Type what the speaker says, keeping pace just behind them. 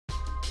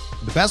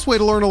The best way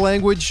to learn a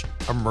language?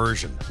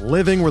 Immersion.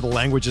 Living where the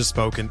language is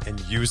spoken and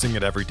using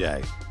it every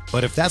day.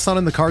 But if that's not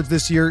in the cards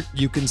this year,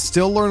 you can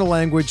still learn a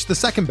language the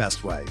second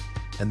best way,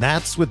 and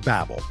that's with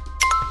Babbel.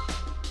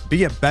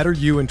 Be a better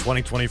you in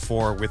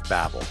 2024 with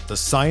Babbel, the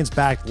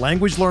science-backed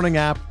language learning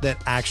app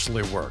that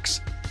actually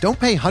works. Don't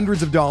pay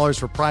hundreds of dollars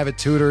for private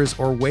tutors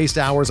or waste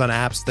hours on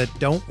apps that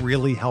don't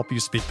really help you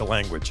speak the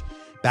language.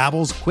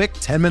 Babbel's quick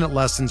 10-minute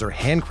lessons are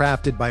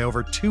handcrafted by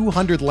over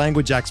 200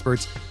 language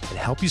experts and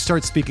help you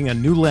start speaking a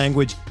new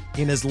language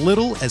in as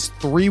little as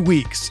 3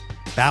 weeks.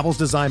 Babbel's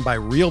designed by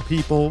real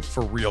people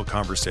for real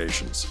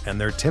conversations,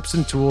 and their tips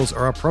and tools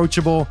are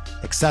approachable,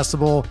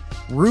 accessible,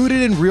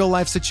 rooted in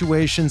real-life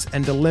situations,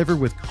 and delivered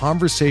with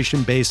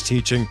conversation-based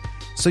teaching,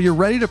 so you're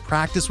ready to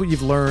practice what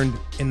you've learned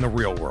in the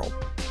real world.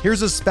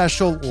 Here's a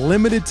special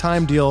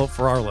limited-time deal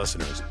for our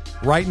listeners.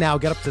 Right now,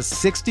 get up to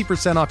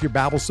 60% off your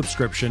Babbel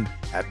subscription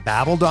at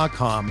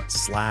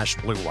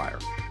babbel.com/Blue Wire.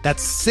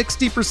 That's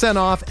 60%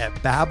 off at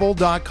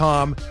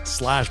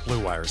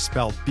babbel.com/Blue Wire,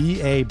 spelled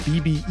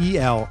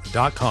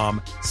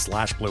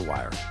BABBEL.com/Blue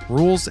Wire.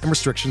 Rules and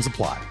restrictions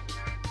apply.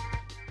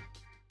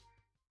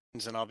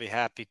 And I'll be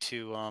happy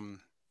to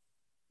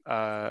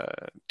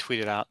tweet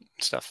it out and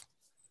stuff.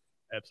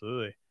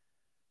 Absolutely.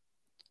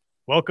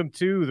 Welcome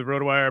to the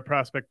RotoWire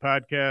Prospect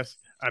Podcast.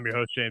 I'm your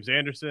host, James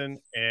Anderson,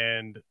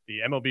 and the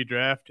MLB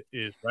draft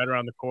is right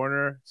around the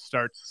corner.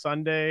 Starts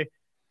Sunday,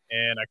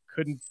 and I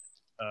couldn't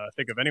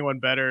think of anyone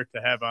better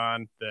to have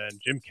on than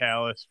Jim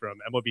Callis from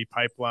MLB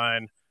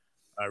Pipeline.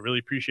 I really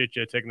appreciate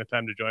you taking the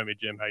time to join me,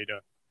 Jim. How you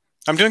doing?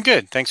 I'm doing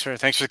good. Thanks for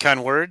the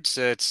kind words.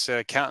 It's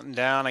counting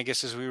down. I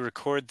guess as we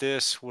record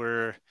this,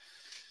 we're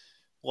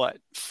a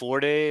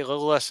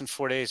little less than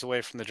 4 days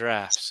away from the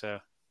draft.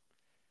 So.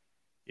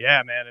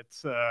 Yeah, man,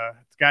 it's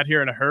got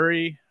here in a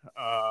hurry.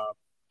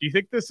 Do you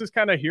think this is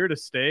kind of here to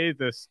stay?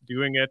 This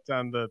doing it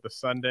on the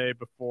Sunday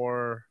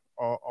before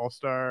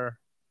All-Star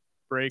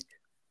break?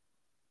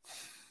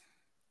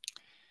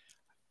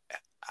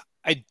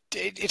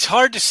 It's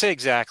hard to say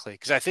exactly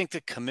because I think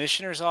the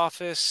commissioner's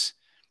office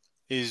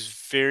is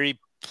very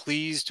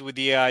pleased with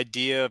the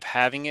idea of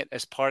having it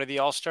as part of the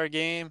All-Star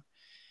game.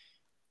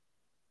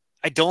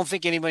 I don't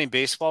think anybody in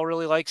baseball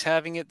really likes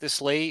having it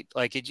this late.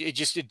 Like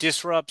it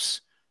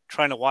disrupts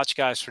trying to watch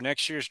guys for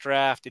next year's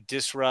draft. It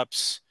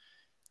disrupts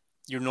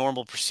your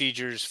normal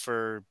procedures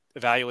for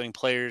evaluating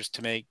players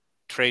to make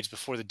trades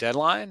before the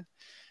deadline.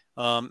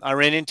 I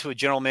ran into a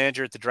general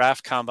manager at the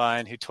draft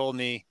combine who told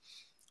me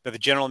that the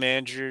general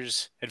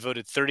managers had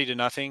voted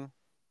 30-0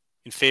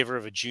 in favor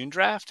of a June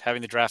draft,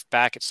 having the draft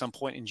back at some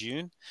point in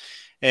June.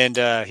 And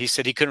he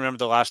said he couldn't remember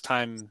the last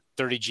time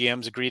 30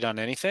 GMs agreed on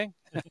anything.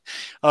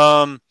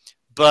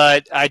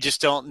 But I just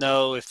don't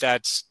know if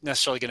that's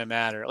necessarily going to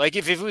matter. Like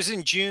if it was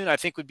in June, I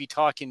think we'd be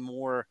talking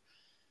more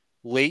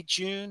late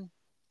June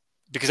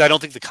because I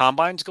don't think the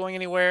combine's going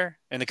anywhere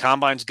and the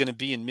combine's going to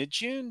be in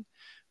mid-June.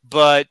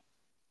 But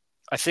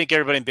I think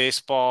everybody in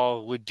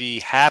baseball would be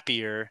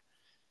happier,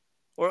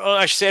 or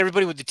I should say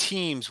everybody with the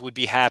teams would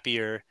be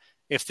happier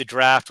if the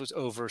draft was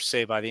over,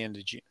 say, by the end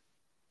of June.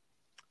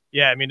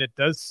 Yeah, I mean, it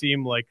does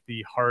seem like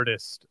the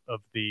hardest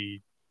of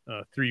the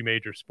three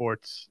major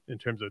sports in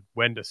terms of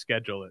when to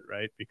schedule it,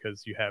 right?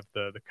 Because you have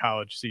the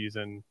college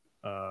season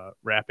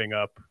wrapping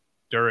up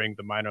during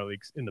the minor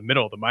leagues, in the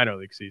middle of the minor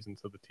league season.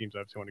 So the teams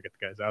obviously want to get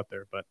the guys out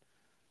there. But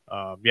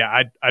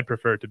yeah, I'd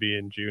prefer it to be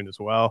in June as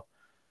well.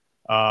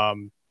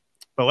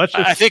 But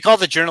I think all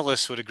the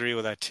journalists would agree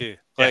with that too.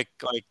 Yeah.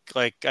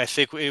 Like I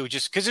think it would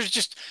just, because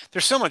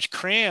there's so much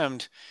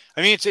crammed.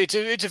 I mean,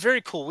 it's a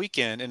very cool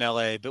weekend in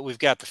LA, but we've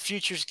got the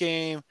Futures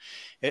game.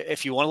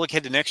 If you want to look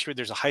ahead to next year,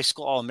 there's a high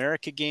school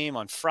All-America game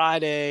on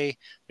Friday.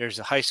 There's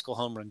a high school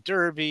home run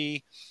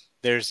derby.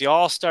 There's the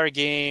All-Star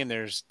game.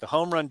 There's the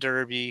home run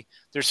derby.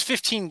 There's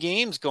 15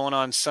 games going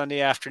on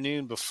Sunday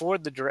afternoon before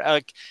the draft.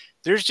 Like,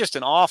 there's just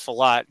an awful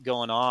lot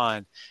going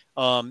on.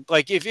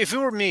 Like if it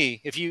were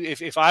me,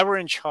 if I were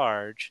in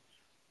charge,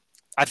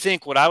 I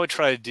think what I would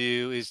try to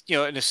do is,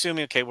 and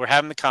assuming, okay, we're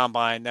having the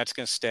combine, that's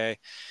going to stay,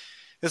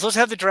 is let's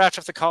have the draft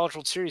after the College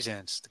World Series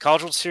ends. The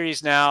College World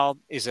Series now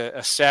is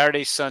a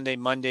Saturday, Sunday,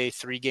 Monday,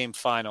 3-game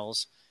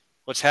finals.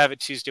 Let's have it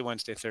Tuesday,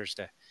 Wednesday,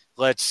 Thursday.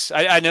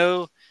 I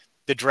know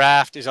the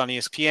draft is on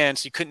ESPN,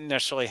 so you couldn't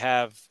necessarily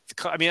have the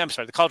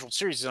College World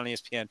Series is on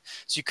ESPN,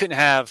 so you couldn't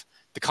have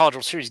the College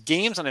World Series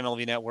games on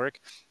MLB Network.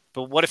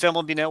 But what if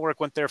MLB Network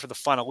went there for the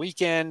final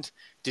weekend,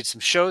 did some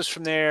shows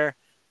from there,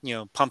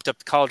 pumped up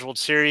the College World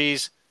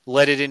Series,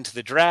 led it into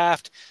the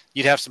draft?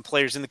 You'd have some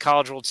players in the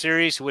College World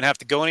Series who wouldn't have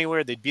to go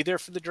anywhere. They'd be there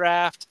for the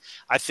draft.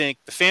 I think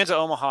the fans of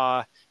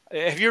Omaha –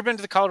 have you ever been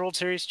to the College World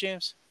Series,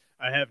 James?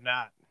 I have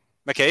not.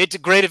 Okay,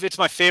 it's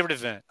my favorite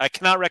event. I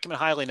cannot recommend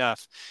highly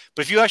enough.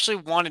 But if you actually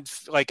wanted,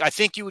 I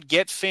think you would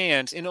get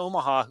fans in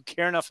Omaha who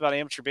care enough about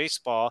amateur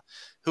baseball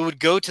who would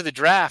go to the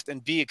draft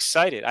and be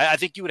excited. I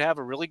think you would have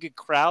a really good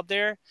crowd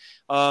there.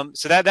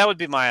 So that would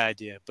be my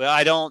idea. But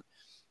I don't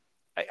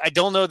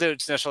know that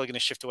it's necessarily going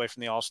to shift away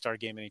from the All-Star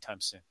game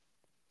anytime soon.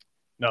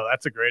 No,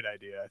 that's a great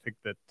idea. I think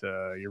that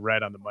you're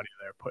right on the money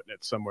there, putting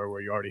it somewhere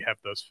where you already have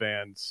those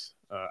fans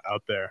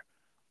out there.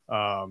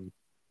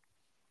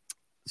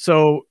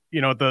 So,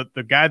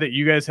 the guy that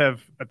you guys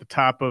have at the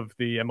top of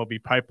the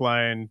MLB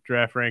pipeline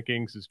draft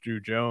rankings is Drew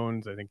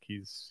Jones. I think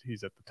he's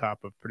at the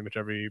top of pretty much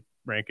every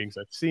rankings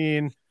I've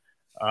seen.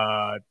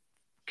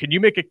 Can you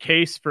make a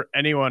case for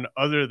anyone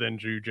other than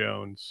Drew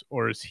Jones,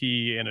 or is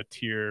he in a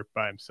tier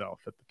by himself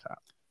at the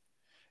top?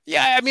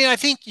 Yeah, I mean, I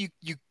think you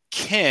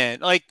can.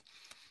 Like,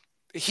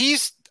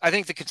 he's, I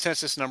think, the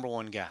consensus number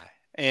one guy.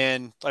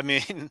 And I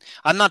mean,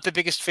 I'm not the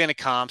biggest fan of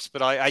comps,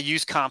 but I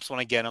use comps when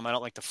I get them. I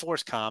don't like to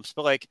force comps,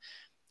 but like,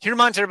 he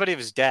reminds everybody of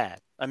his dad.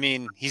 I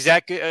mean, he's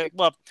that good.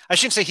 Well, I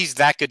shouldn't say he's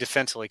that good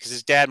defensively, because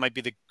his dad might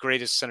be the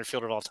greatest center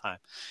fielder of all time.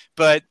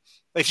 But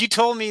if you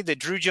told me that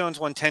Drew Jones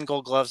won 10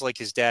 Gold Gloves like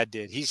his dad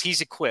did,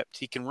 he's equipped.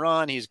 He can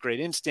run. He has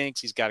great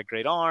instincts. He's got a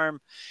great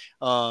arm.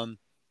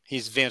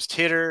 He's an advanced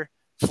hitter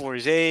for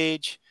his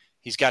age.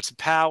 He's got some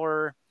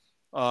power.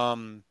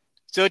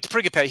 So it's a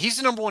pretty good pay. He's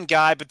the number one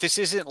guy, but this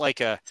isn't like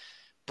a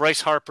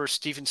Bryce Harper,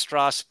 Steven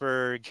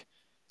Strasburg,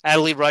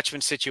 Adley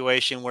Rutschman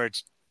situation where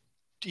it's,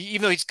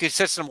 even though he's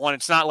consensus number one,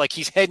 it's not like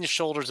he's head and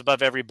shoulders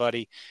above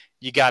everybody.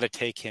 You got to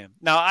take him.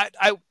 Now,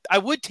 I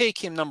would take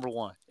him number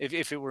one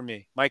if it were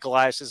me. Mike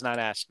Elias has not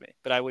asked me,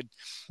 but I would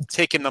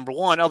take him number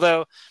one.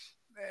 Although,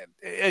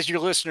 as your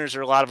listeners,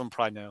 or a lot of them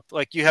probably know,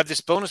 like, you have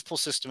this bonus pool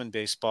system in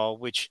baseball,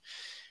 which,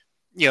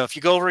 if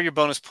you go over your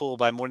bonus pool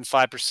by more than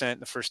 5% in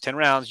the first 10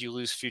 rounds, you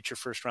lose future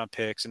first round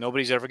picks, and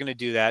nobody's ever going to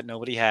do that.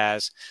 Nobody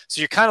has.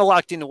 So you're kind of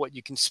locked into what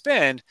you can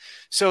spend.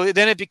 So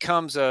then it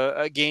becomes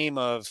a game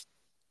of,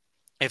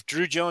 if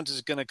Drew Jones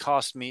is going to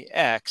cost me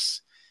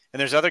X, and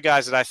there's other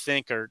guys that I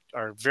think are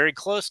very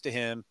close to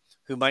him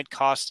who might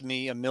cost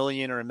me $1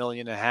 million or $1.5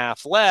 million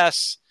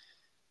less,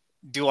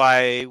 do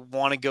I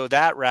want to go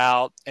that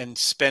route and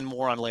spend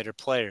more on later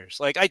players?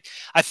 Like,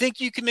 I think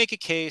you can make a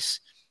case.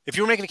 If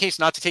you were making a case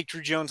not to take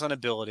Drew Jones on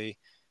ability,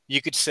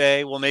 you could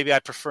say, well, maybe I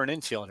prefer an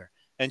infielder.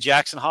 And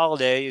Jackson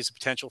Holliday is a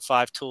potential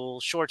 5-tool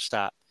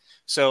shortstop.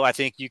 So I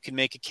think you can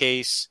make a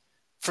case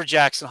for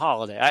Jackson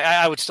Holliday.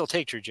 I would still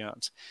take Drew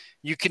Jones.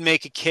 You can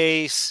make a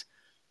case.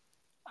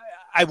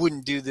 I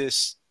wouldn't do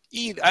this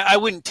either. I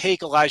wouldn't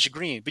take Elijah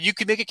Green, but you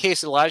could make a case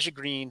that Elijah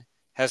Green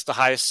has the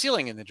highest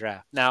ceiling in the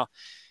draft. Now,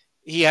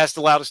 he has the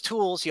loudest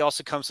tools. He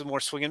also comes with more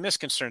swing and miss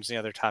concerns than the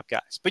other top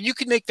guys. But you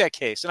could make that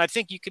case. And I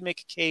think you could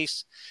make a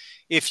case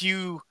if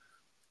you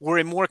were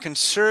a more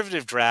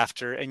conservative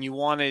drafter and you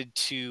wanted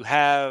to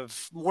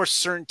have more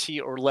certainty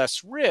or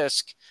less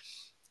risk.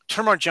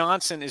 Termarr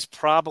Johnson is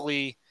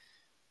probably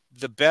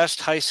the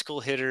best high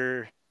school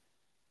hitter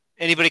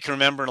anybody can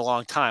remember in a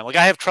long time. Like,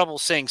 I have trouble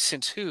saying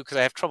since who, because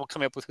I have trouble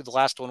coming up with who the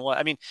last one was.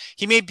 I mean,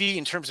 he may be,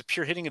 in terms of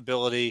pure hitting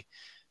ability,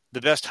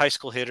 the best high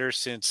school hitter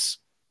since,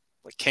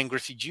 like, Ken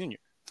Griffey Jr.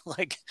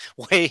 Like,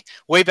 way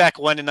back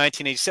when in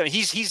 1987.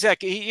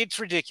 It's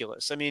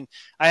ridiculous. I mean,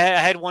 I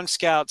had one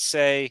scout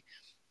say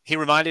he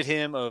reminded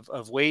him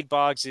of Wade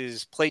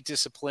Boggs' plate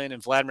discipline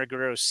and Vladimir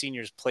Guerrero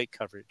Sr.'s plate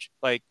coverage.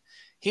 Like,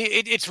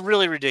 it's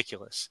really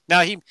ridiculous.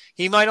 Now,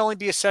 he might only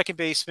be a second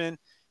baseman,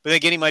 but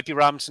again, he might be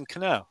Robinson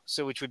Cano,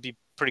 which would be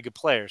pretty good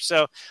player.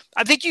 So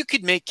I think you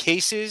could make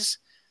cases,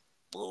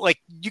 like,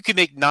 you could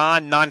make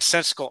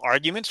nonsensical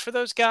arguments for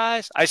those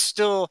guys.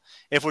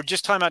 If we're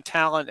just talking about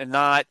talent and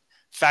not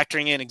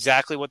factoring in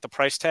exactly what the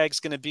price tag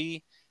is going to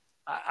be,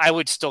 I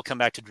would still come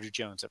back to Drew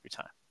Jones every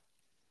time.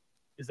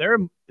 Is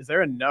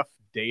there enough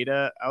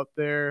data out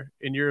there,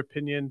 in your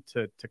opinion,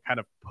 to kind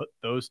of put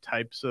those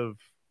types of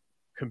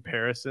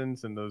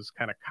comparisons and those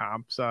kind of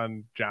comps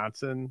on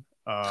Johnson?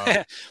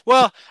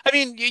 Well, I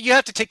mean, you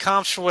have to take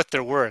comps for what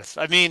they're worth.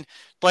 I mean,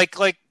 like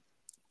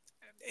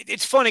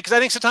it's funny because I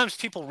think sometimes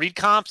people read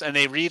comps and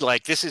they read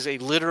like this is a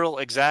literal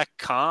exact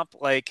comp.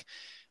 Like,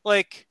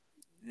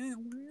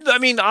 I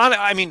mean,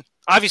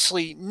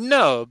 obviously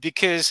no,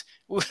 because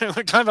we're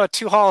talking about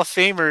two Hall of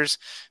Famers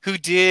who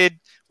did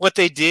what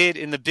they did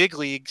in the big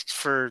leagues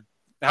for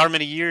however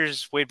many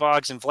years Wade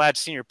Boggs and Vlad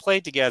Sr.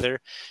 played together.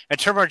 And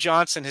Termarr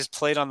Johnson has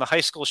played on the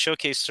high school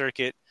showcase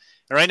circuit.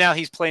 And right now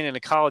he's playing in a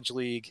college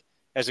league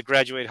as a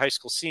graduated high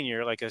school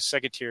senior, like a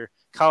second tier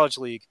college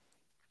league,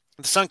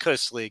 the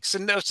Suncoast League.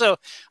 So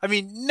I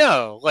mean,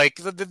 no, like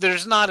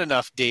there's not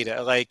enough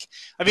data. Like,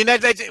 I mean,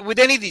 that with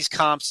any of these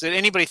comps that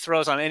anybody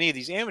throws on any of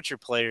these amateur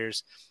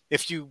players,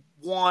 if you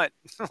want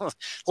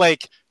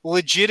like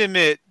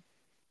legitimate,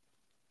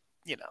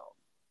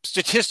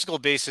 statistical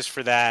basis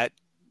for that,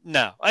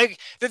 no.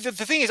 The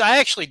thing is, I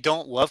actually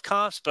don't love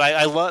comps, but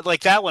I love,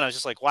 like, that one. I was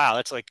just like, wow,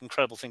 that's like an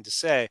incredible thing to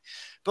say.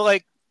 But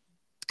like,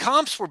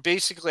 comps were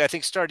basically, I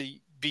think, started to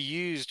be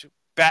used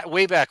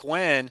way back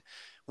when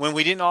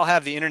we didn't all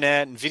have the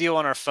internet and video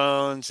on our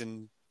phones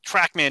and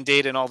TrackMan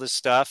data and all this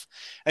stuff.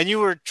 And you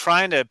were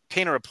trying to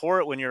paint a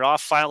report when you're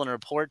off filing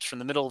reports from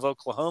the middle of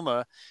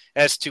Oklahoma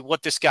as to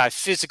what this guy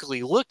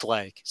physically looked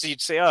like. So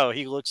you'd say, oh,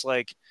 he looks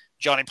like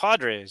Johnny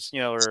Padres,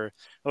 or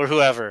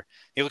whoever.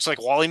 He looks like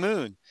Wally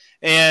Moon.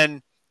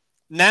 And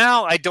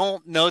now I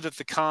don't know that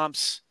the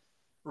comps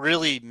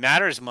really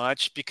matter as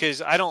much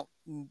because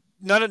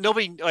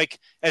nobody, like,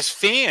 as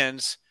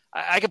fans,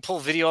 I can pull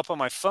video up on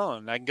my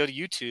phone. I can go to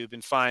YouTube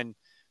and find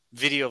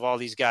video of all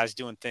these guys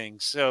doing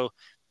things. So,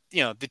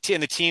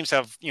 the teams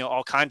have,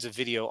 all kinds of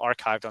video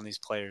archived on these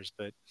players.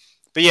 But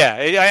yeah,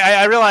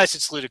 I realize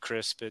it's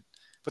ludicrous, but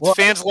the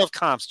fans love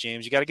comps,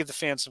 James. You got to give the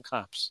fans some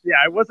comps. Yeah,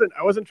 I wasn't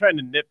trying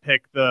to nitpick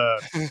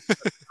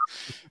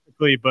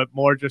specifically, but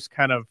more just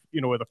kind of,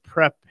 with a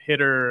prep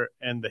hitter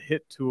and the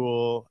hit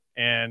tool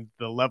and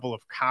the level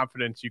of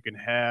confidence you can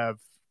have.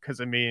 Because,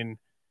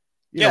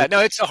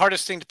 it's the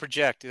hardest thing to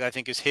project, I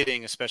think, is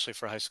hitting, especially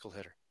for a high school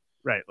hitter.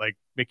 Right, like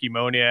Mickey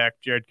Moniak,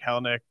 Jared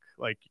Kelenic,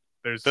 like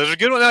those are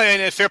good ones.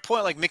 And a fair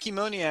point, like Mickey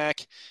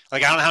Moniak,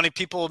 like I don't know how many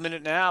people admit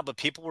it now, but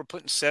people were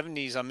putting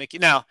 70s on Mickey.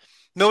 Now,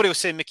 nobody was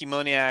saying Mickey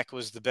Moniak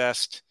was the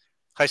best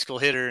high school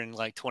hitter in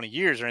like 20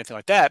 years or anything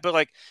like that. But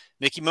like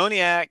Mickey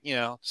Moniak,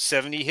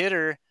 70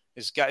 hitter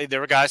there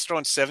were guys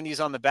throwing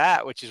 70s on the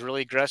bat, which is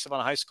really aggressive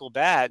on a high school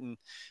bat. And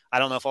I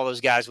don't know if all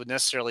those guys would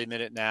necessarily admit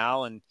it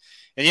now. And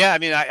yeah,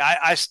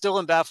 I still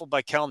am baffled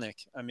by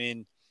Kelenic.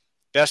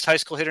 Best high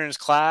school hitter in his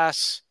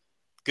class,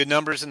 good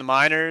numbers in the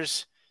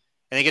minors,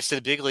 and he gets to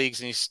the big leagues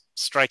and he's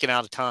striking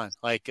out a ton.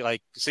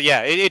 So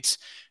yeah, it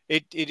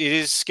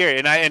is scary.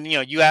 And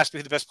you asked me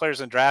who the best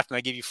players in the draft, and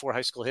I gave you 4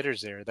 high school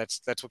hitters there.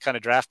 That's what kind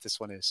of draft this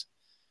one is.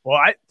 Well,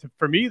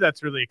 for me,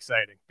 that's really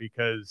exciting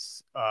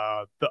because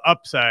the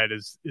upside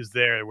is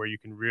there where you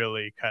can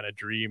really kind of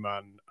dream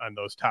on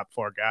those top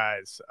 4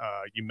 guys.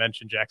 You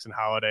mentioned Jackson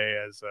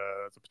Holliday as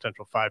a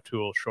potential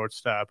 5-tool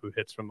shortstop who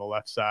hits from the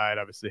left side,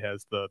 obviously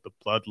has the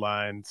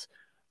bloodlines.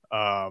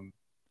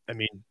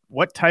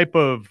 What type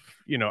of,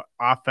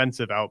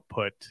 offensive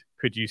output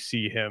could you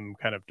see him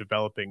kind of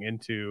developing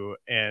into?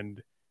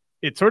 And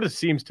it sort of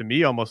seems to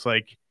me almost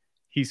like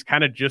he's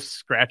kind of just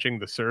scratching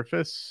the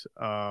surface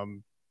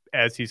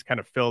as he's kind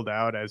of filled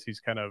out, as he's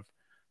kind of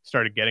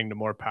started getting to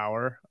more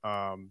power.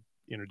 Do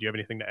you have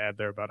anything to add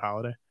there about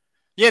Holliday?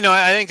 Yeah, no,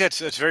 I think that's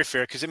very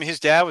fair because, his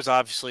dad was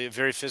obviously a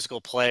very physical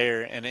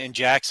player, and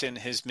Jackson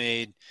has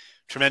made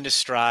tremendous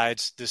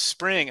strides this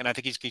spring, and I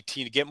think he's going to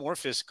continue to get more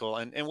physical.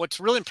 And what's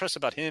really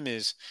impressive about him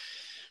is,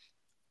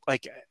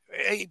 like,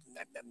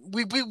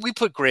 we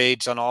put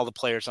grades on all the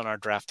players on our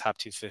draft top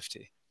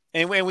 250.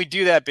 And we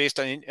do that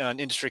based on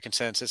industry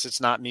consensus. It's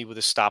not me with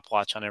a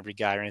stopwatch on every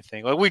guy or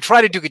anything. Like, we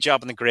try to do a good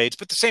job on the grades,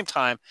 but at the same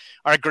time,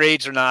 our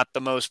grades are not the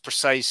most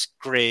precise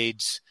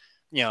grades,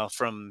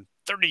 from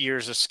 30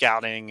 years of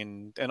scouting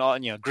and all,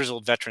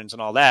 grizzled veterans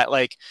and all that.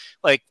 Like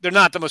they're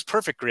not the most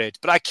perfect grades,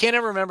 but I can't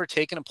ever remember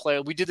taking a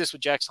player. We did this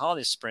with Jackson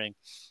Holliday this spring,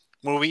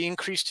 where we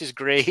increased his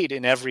grade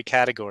in every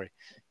category: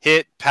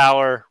 hit,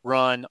 power,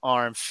 run,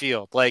 arm,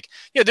 field.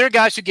 There are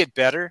guys who get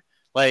better,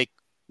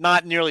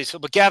 not nearly so,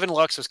 but Gavin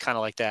Lux was kind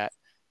of like that.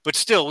 But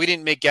still, we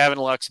didn't make Gavin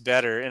Lux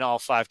better in all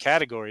 5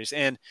 categories.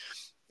 And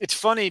it's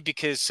funny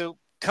because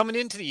coming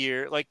into the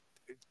year,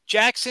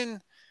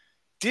 Jackson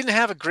didn't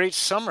have a great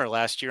summer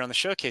last year on the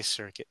showcase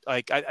circuit.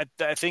 I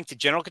think the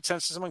general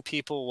consensus among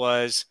people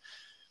was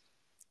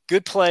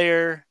good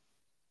player,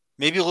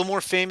 maybe a little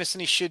more famous than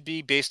he should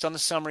be based on the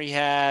summer he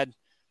had.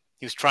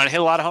 He was trying to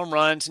hit a lot of home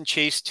runs and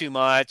chase too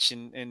much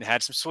and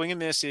had some swing and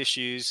miss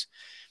issues.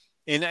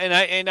 And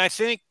I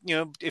think,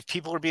 if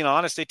people are being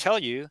honest, they tell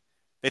you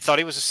they thought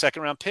he was a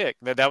 2nd-round pick.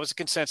 That was a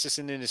consensus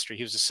in the industry.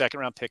 He was a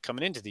 2nd-round pick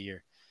coming into the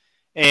year.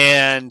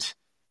 And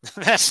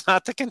that's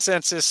not the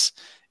consensus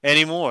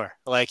anymore.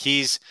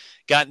 He's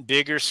gotten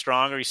bigger,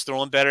 stronger. He's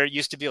throwing better. It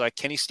used to be like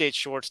Kenny State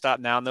shortstop.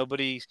 Now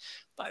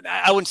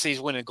I wouldn't say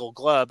he's winning a Gold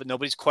Glove, but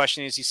nobody's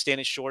questioning is he staying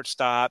at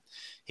shortstop.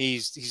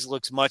 He's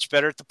looks much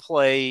better at the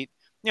plate.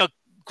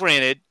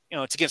 Granted,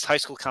 it's against high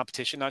school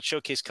competition, not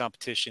showcase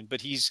competition,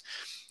 but he's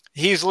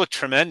looked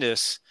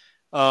tremendous.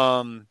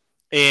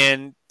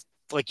 And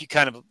like you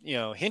kind of,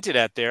 hinted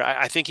at there,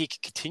 I think he can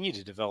continue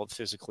to develop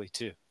physically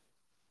too.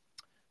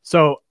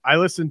 So I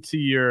listened to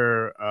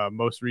your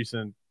most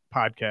recent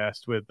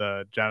podcast with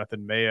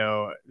Jonathan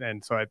Mayo.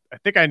 And so I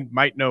think I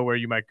might know where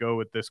you might go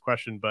with this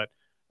question, but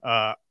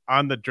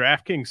on the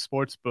DraftKings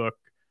Sportsbook.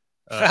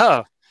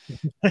 I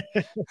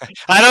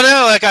don't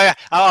know.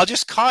 I'll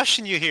just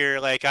caution you here.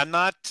 I'm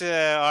not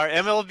our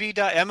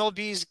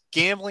MLB's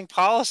gambling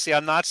policy.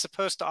 I'm not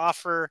supposed to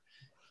offer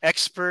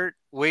expert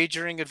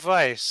wagering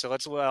advice. So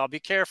I'll be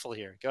careful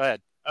here. Go ahead.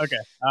 Okay.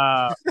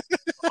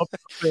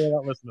 Hopefully I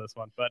don't listen to this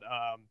one, but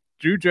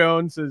Drew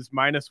Jones is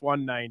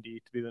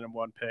 -190 to be the number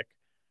 1 pick.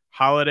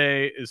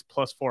 Holliday is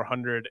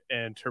 +400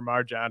 and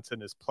Termarr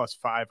Johnson is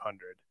 +500.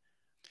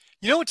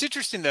 What's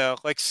interesting though?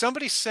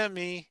 Somebody sent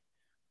me,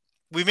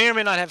 we may or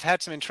may not have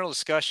had some internal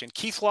discussion.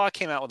 Keith Law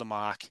came out with a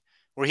mock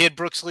where he had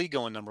Brooks Lee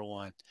going number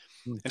 1.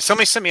 And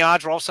somebody sent me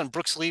odds where all of a sudden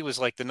Brooks Lee was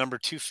the number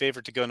 2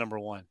 favorite to go number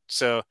 1.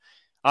 So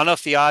I don't know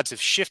if the odds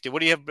have shifted.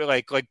 What do you have?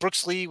 Like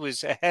Brooks Lee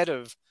was ahead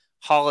of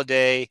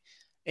Holliday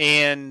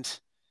and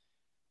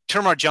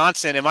Termarr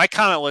Johnson. And my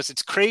comment was,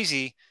 it's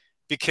crazy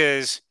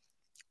because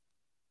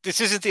this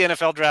isn't the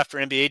NFL draft or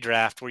NBA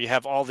draft where you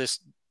have all this,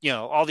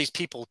 all these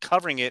people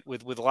covering it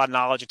with a lot of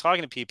knowledge and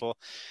talking to people.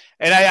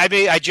 And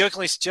I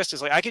jokingly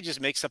suggested, I could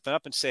just make something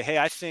up and say, hey,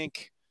 I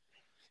think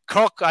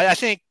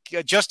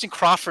Justin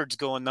Crawford's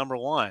going number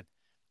 1.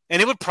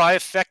 and it would probably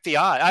affect the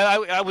odd.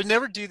 I would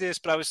never do this,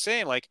 but I was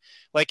saying like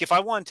if I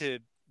wanted to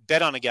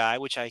bet on a guy,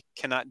 which I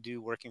cannot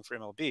do working for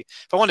MLB,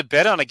 if I wanted to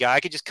bet on a guy, I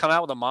could just come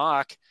out with a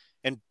mock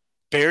and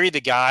bury the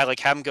guy,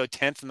 like have him go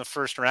 10th in the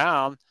first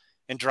round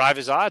and drive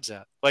his odds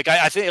up. Like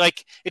I think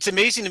like it's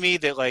amazing to me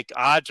that like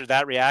odds are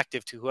that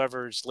reactive to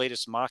whoever's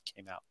latest mock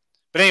came out.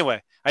 But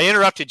anyway, I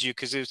interrupted you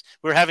because we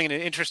were having an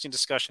interesting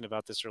discussion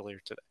about this earlier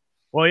today.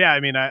 Well, yeah, I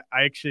mean, I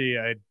actually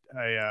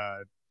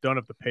don't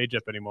have the page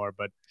up anymore,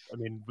 but I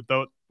mean,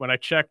 when I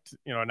checked,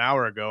 an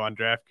hour ago on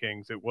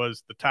DraftKings, it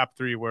was the top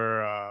three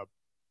were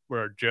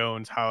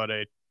Jones,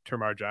 Holiday,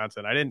 Termarr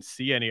Johnson. I didn't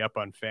see any up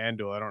on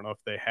FanDuel. I don't know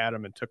if they had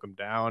him and took him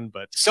down,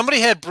 but somebody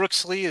had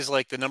Brooks Lee as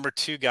like the number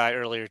 2 guy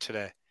earlier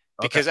today.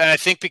 Because and I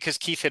think because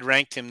Keith had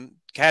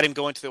had him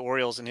going to the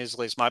Orioles in his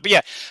latest mock. But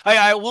yeah,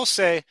 I will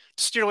say,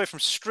 to steer away from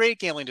straight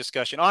gambling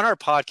discussion, on our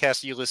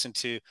podcast that you listen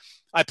to,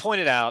 I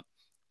pointed out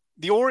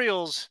the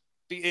Orioles,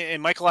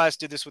 and Michael Elias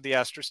did this with the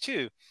Astros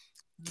too.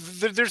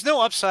 There's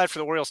no upside for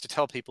the Orioles to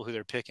tell people who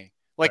they're picking.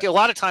 Like, right. A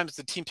lot of times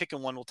the team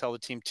picking one will tell the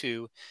team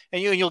 2,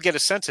 and you'll get a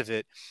sense of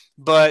it.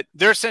 But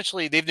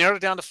they've narrowed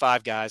it down to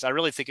 5 guys. I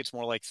really think it's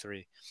more like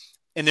 3.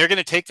 And they're going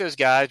to take those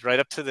guys right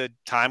up to the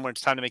time when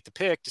it's time to make the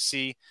pick to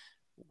see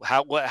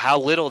how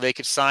little they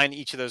could sign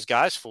each of those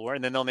guys for,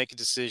 and then they'll make a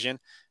decision.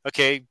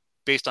 Okay,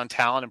 based on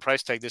talent and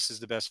price tag, this is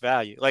the best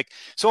value. Like,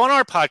 so on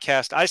our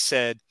podcast, I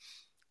said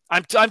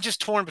I'm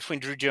just torn between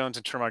Drew Jones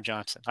and Termarr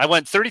Johnson. I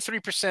went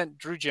 33%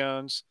 Drew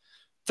Jones,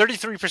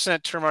 33%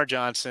 Termarr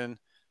Johnson,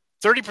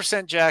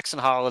 30% Jackson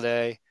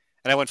Holiday,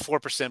 and I went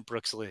 4%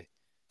 Brooks Lee.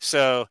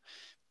 So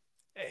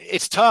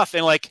it's tough,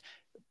 and like,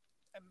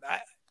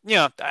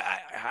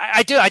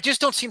 I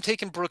just don't see him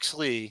taking Brooks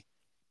Lee,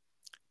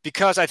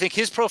 because I think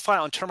his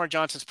profile and Termarr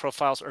Johnson's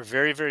profiles are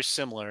very, very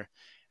similar.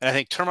 And I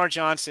think Termarr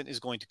Johnson is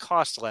going to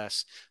cost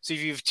less. So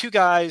if you have 2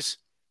 guys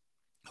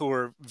who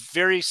are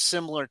very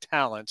similar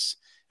talents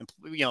and,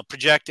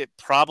 project at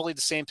probably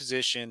the same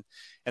position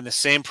and the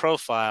same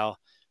profile,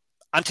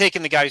 I'm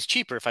taking the guy who's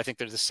cheaper if I think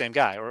they're the same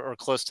guy or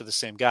close to the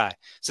same guy.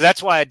 So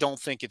that's why I don't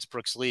think it's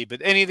Brooks Lee.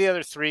 But any of the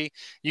other 3,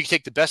 you can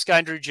take the best guy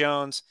in Drew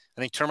Jones.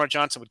 I think Termarr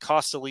Johnson would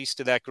cost the least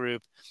to that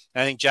group.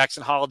 And I think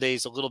Jackson Holiday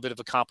is a little bit of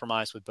a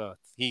compromise with both.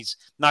 He's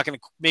not going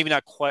to maybe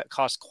not quite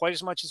cost quite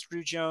as much as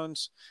Drew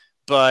Jones,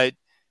 but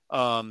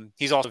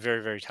he's also a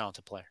very, very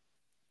talented player.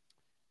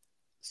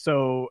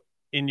 So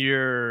in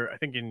your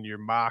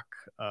mock,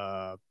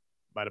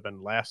 might have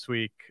been last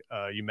week,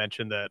 you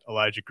mentioned that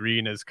Elijah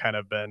Green has kind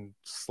of been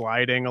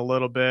sliding a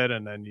little bit.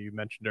 And then you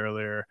mentioned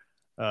earlier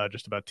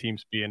just about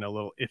teams being a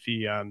little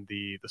iffy on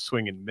the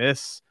swing and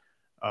miss.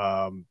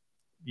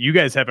 You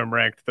guys have him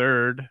ranked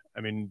 3rd.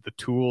 I mean, the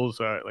tools,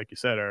 like you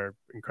said, are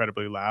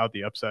incredibly loud.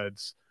 The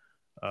upside's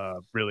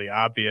really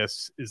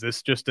obvious. Is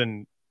this just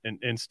an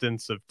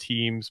instance of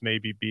teams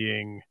maybe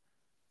being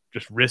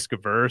just risk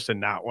averse and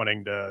not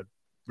wanting to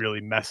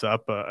really mess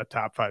up a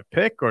top 5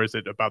 pick, or is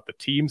it about the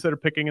teams that are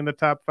picking in the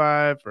top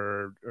 5,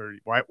 or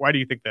why do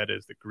you think that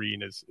is that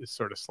Green is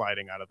sort of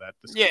sliding out of that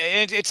discussion?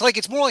 Yeah,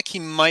 it's more like he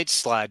might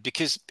slide,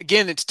 because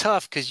again, it's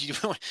tough because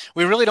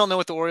we really don't know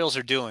what the Orioles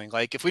are doing.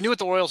 Like, if we knew what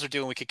the Orioles are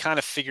doing, we could kind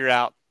of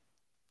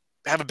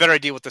have a better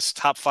idea what this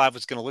top 5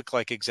 was going to look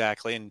like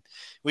exactly. And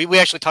we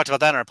actually talked about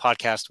that in our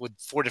podcast with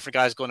 4 different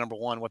guys going number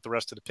 1, what the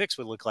rest of the picks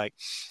would look like.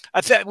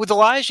 With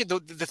Elijah,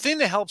 the thing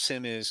that helps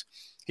him is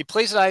he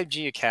plays at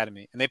IMG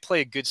Academy, and they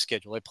play a good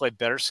schedule. They play a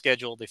better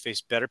schedule. They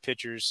face better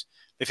pitchers.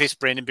 They face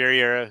Brandon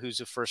Barriera,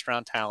 who's a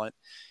first-round talent,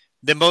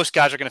 than most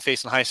guys are going to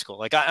face in high school.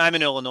 Like, I'm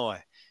in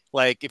Illinois.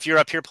 Like, if you're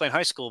up here playing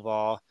high school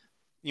ball,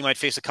 you might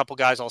face a couple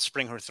guys all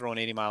spring who are throwing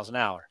 80 miles an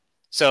hour.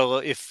 So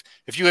if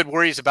you had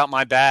worries about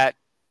my bat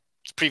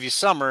previous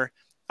summer,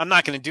 I'm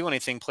not going to do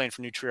anything playing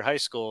for New Trier High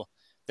School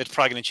that's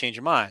probably going to change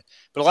your mind.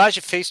 But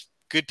Elijah faced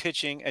good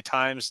pitching at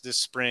times this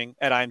spring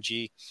at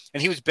IMG,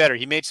 and he was better.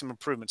 He made some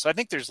improvements. So I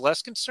think there's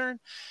less concern.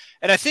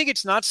 And I think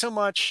it's not so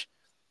much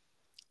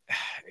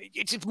 –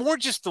 it's more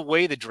just the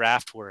way the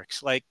draft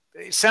works. Like,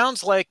 it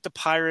sounds like the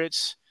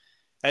Pirates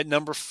at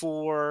number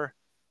 4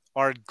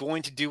 are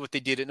going to do what they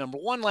did at number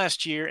 1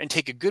 last year and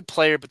take a good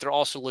player, but they're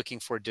also looking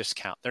for a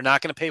discount. They're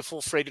not going to pay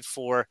full freight at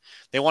 4.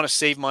 They want to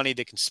save money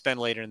they can spend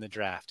later in the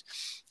draft.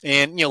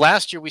 And,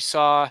 last year we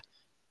saw –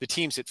 the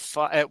teams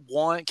at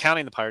 1,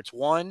 counting the Pirates,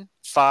 1,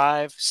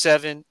 5,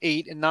 7,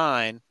 8, and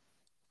 9,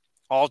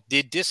 all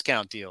did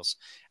discount deals,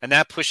 and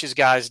that pushes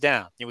guys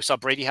down. We saw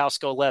Brady House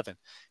go 11.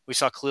 We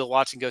saw Khalil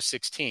Watson go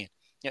 16.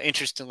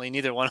 Interestingly,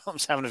 neither one of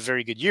them's having a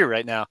very good year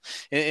right now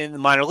in the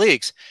minor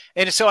leagues.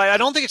 And so I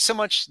don't think it's so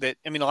much that,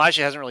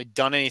 Elijah hasn't really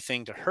done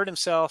anything to hurt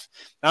himself.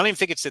 I don't even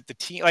think it's that the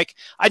team, like,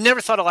 I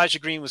never thought Elijah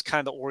Green was kind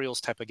of the Orioles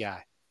type of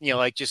guy.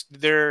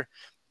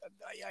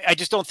 I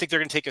just don't think they're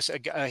going to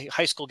take a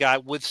high school guy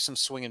with some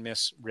swing and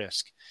miss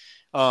risk.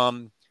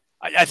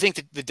 I think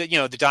that the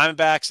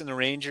Diamondbacks and the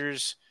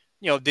Rangers,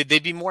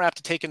 they'd be more apt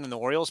to take him than the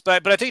Orioles.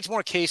 But I think it's more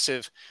a case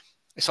of,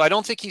 so I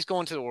don't think he's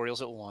going to the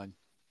Orioles at 1.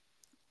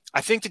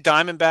 I think the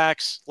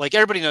Diamondbacks, like,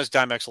 everybody knows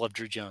Diamondbacks love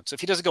Drew Jones. So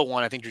if he doesn't go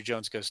 1, I think Drew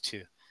Jones goes 2.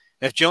 And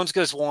if Jones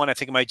goes 1, I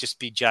think it might just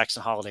be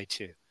Jackson Holiday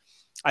 2.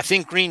 I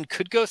think Green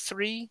could go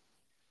 3.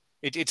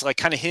 It's like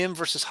kind of him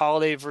versus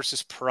Holiday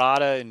versus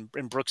Parada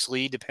and Brooks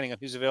Lee, depending on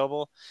who's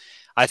available.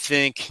 I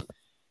think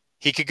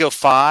he could go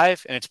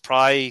 5, and it's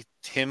probably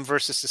him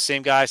versus the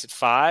same guys at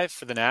 5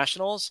 for the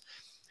Nationals.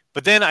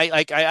 But then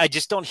I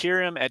just don't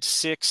hear him at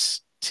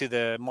 6 to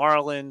the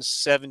Marlins,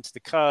 7 to the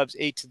Cubs,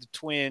 8 to the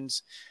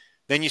Twins.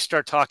 Then you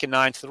start talking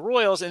 9 to the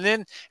Royals, and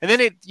then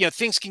it,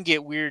 things can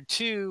get weird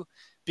too,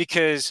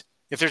 because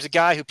if there's a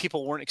guy who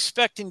people weren't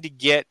expecting to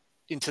get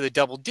into the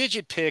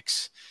double-digit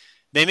picks,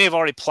 they may have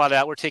already plotted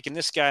out, we're taking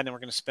this guy and then we're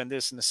going to spend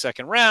this in the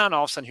second round.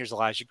 All of a sudden, here's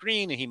Elijah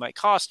Green, and he might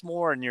cost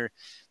more, and you're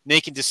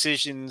making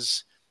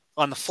decisions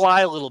on the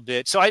fly a little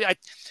bit. So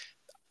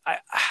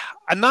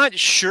I'm not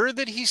sure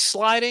that he's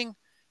sliding,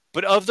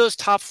 but of those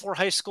top 4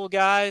 high school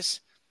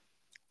guys,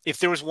 if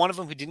there was one of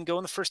them who didn't go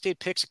in the first 8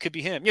 picks, it could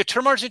be him.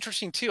 Termar's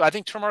interesting too. I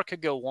think Termar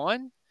could go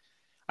 1.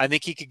 I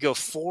think he could go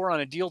 4 on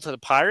a deal to the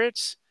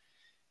Pirates.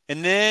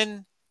 And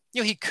then,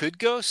 he could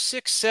go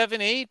 6,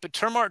 7, 8, but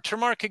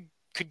Termar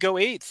could go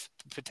 8th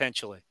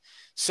potentially.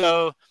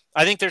 So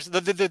I think there's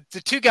the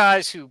 2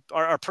 guys who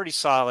are pretty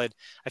solid.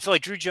 I feel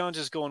like Drew Jones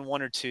is going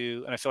 1 or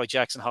 2, and I feel like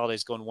Jackson Holiday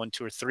is going 1,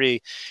 2, or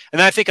 3. And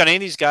then I think on any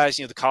of these guys,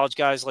 the college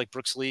guys like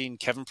Brooks Lee and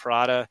Kevin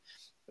Parada,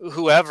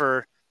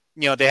 whoever,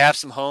 they have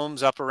some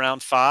homes up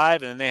around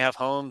 5, and then they have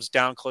homes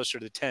down closer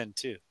to 10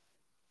 too.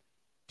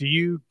 Do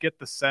you get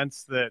the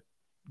sense that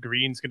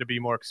Green's going to be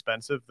more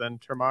expensive than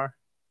Termar?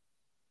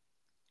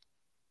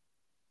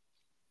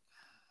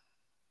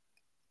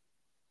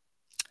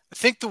 I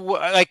think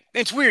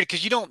it's weird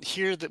because we don't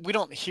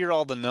hear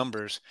all the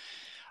numbers.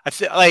 I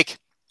think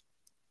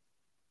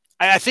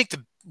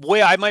the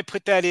way I might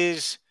put that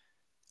is,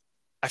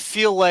 I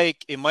feel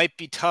like it might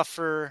be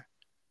tougher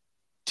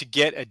to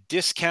get a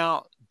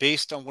discount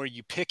based on where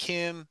you pick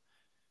him,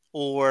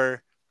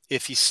 or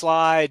if he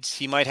slides,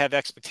 he might have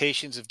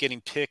expectations of getting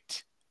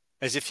picked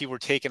as if he were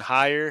taken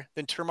higher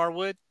than Termar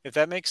would, if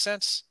that makes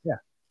sense. Yeah.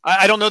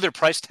 I don't know their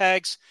price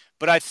tags,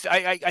 but I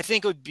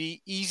think it would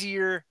be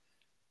easier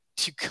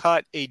to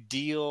cut a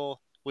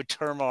deal with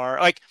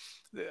Termar.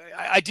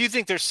 I do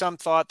think there's some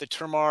thought that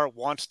Termar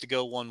wants to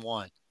go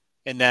 1-1,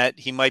 and that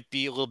he might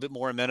be a little bit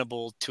more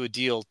amenable to a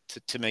deal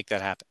to make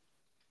that happen.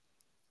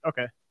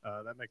 Okay.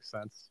 That makes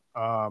sense.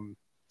 I'm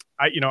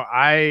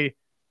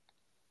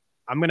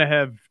going to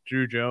have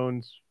Drew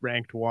Jones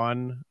ranked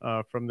 1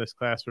 from this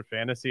class for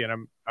fantasy, and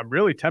I'm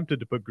really tempted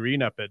to put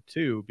Green up at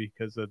 2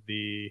 because of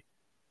the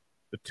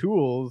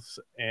tools.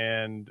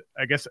 And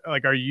I guess,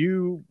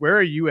 where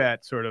are you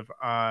at sort of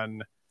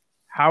on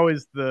how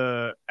is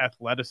the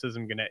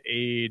athleticism going to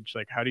age?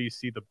 Like, how do you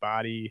see the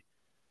body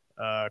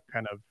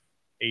kind of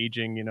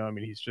aging?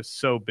 He's just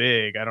so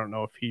big. I don't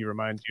know if he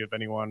reminds you of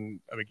anyone.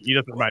 He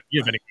doesn't remind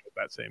you of anyone at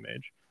that same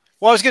age.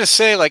 Well, I was going to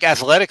say,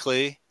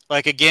 athletically,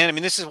 again,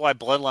 this is why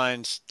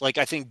bloodlines,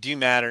 I think, do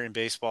matter in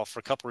baseball for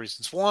a couple of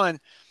reasons. One,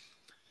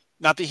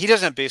 not that he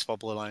doesn't have baseball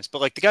bloodlines, but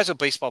the guys with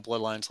baseball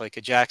bloodlines, like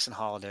a Jackson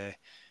Holiday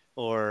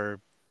or,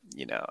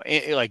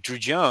 like Drew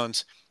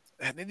Jones,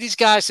 these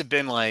guys have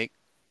been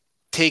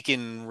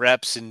taking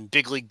reps in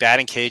big league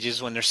batting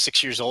cages when they're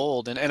 6 years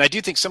old. And I do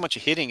think so much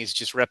of hitting is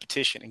just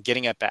repetition and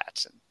getting at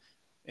bats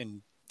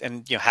and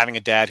having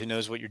a dad who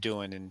knows what you're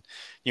doing, and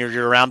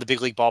you're around the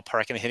big league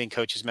ballpark, and a hitting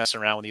coach is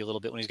messing around with you a little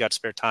bit when he's got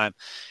spare time.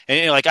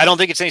 And I don't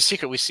think it's any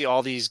secret. We see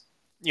all these,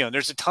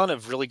 there's a ton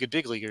of really good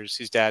big leaguers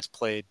whose dads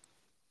played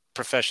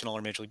professional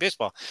or Major League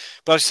Baseball.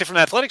 But I would say from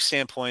an athletic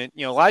standpoint,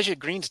 Elijah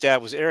Green's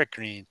dad was Eric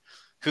Green,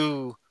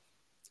 who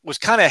was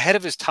kind of ahead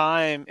of his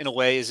time in a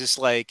way, is this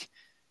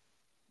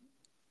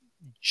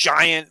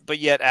giant but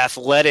yet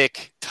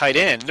athletic tight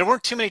end. There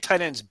weren't too many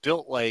tight ends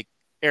built like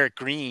Eric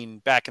Green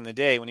back in the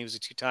day when he was a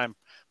 2-time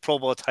Pro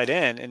Bowl tight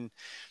end. And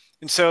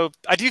so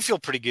I do feel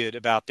pretty good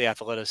about the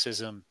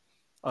athleticism,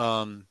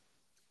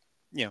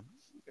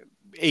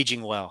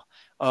 aging well.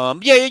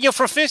 From a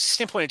fantasy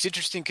standpoint, it's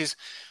interesting because,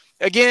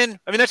 again,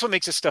 that's what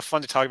makes this stuff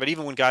fun to talk about,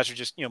 even when guys are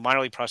just,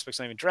 minor league prospects,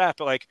 not even draft.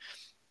 But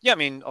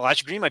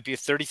Elijah Green might be a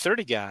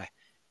 30-30 guy.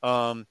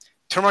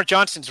 Termarr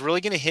Johnson's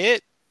really going to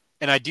hit,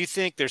 and I do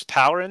think there's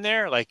power in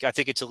there. I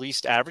think it's at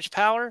least average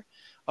power.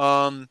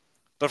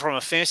 But from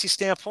a fantasy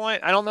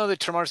standpoint, I don't know that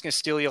Termar's going to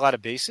steal you a lot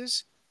of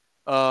bases.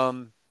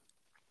 And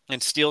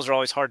steals are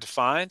always hard to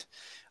find.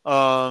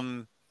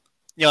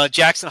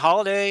 Jackson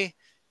Holiday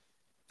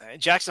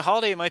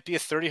might be a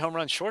 30 home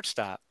run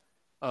shortstop.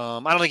 I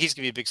don't think he's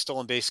going to be a big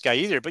stolen base guy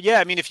either. But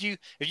yeah, if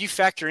you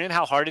factor in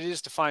how hard it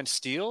is to find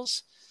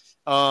steals,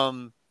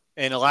 and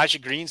Elijah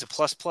Green's a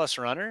plus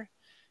runner,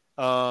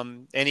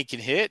 and he can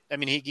hit.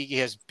 He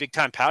has big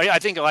time power. I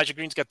think Elijah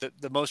Green's got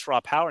the most raw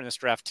power in this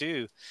draft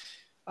too.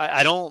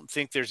 I don't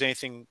think there's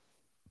anything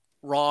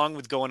wrong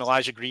with going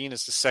Elijah Green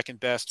as the second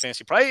best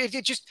fantasy price.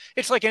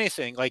 It's like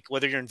anything,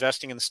 whether you're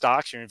investing in the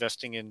stocks, you're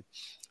investing in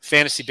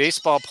fantasy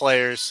baseball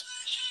players.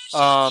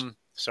 Sorry,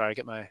 I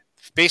got my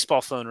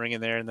baseball phone ringing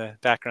there in the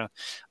background.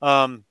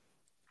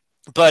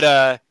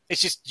 But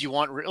it's just,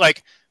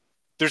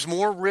 there's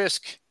more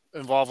risk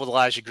involved with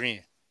Elijah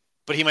Green,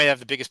 but he might have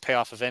the biggest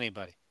payoff of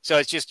anybody. So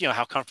it's just,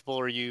 how comfortable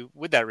are you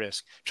with that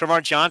risk?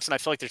 Tremar Johnson, I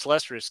feel like there's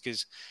less risk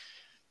because,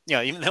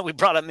 even though we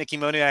brought up Mickey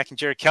Moniak and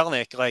Jared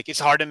Kelenic, like it's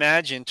hard to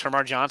imagine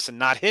Tremar Johnson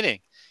not hitting.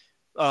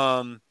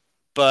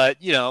 But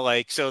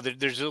so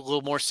there's a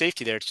little more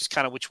safety there. It's just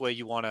kind of which way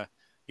you want to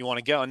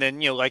go. And then,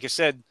 like I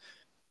said,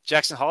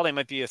 Jackson Holliday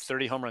might be a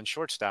 30 home run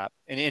shortstop,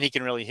 and he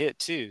can really hit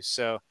too.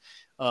 So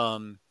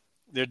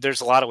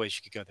there's a lot of ways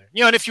you could go there.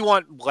 And if you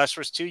want less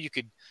risk too, you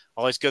could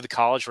always go the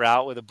college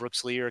route with a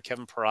Brooks Lee or a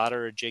Kevin Parada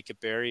or a Jacob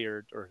Berry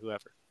or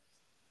whoever.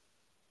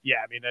 Yeah,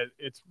 I mean,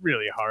 it's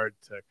really hard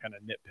to kind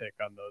of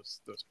nitpick on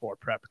those 4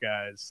 prep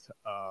guys.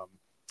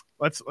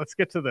 Let's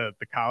get to the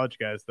college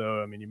guys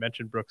though. I mean, you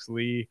mentioned Brooks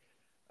Lee.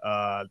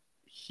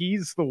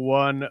 He's the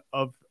one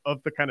of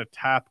the kind of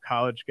top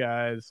college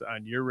guys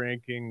on your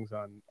rankings,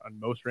 on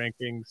most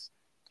rankings.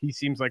 He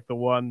seems like the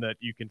one that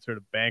you can sort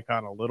of bank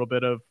on a little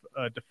bit of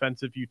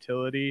defensive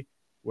utility.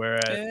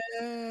 Whereas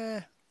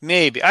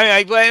maybe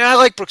I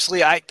like Brooks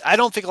Lee. I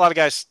don't think a lot of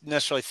guys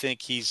necessarily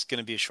think he's going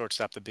to be a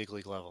shortstop at the big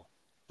league level.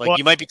 Like,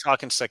 you might be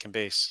talking second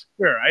base.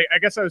 Sure. I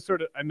guess I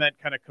meant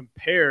kind of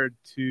compared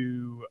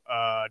to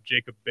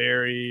Jacob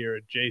Berry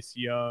or Jace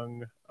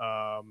Young.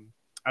 I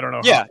don't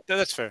know. Yeah,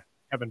 that's fair.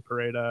 Kevin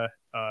Parada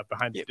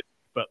behind the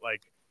but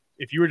like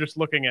if you were just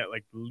looking at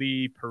like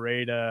Lee,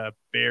 Parada,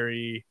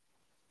 Berry,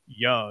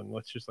 Young,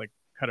 let's just like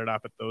cut it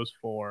off at those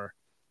 4.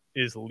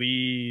 Is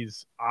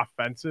Lee's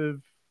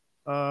offensive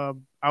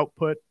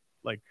output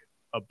like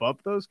above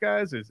those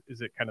guys? Is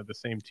it kind of the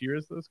same tier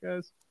as those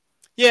guys?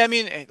 Yeah, I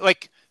mean,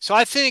 so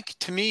I think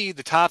to me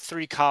the top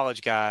 3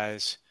 college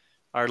guys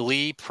are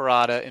Lee,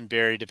 Parada, and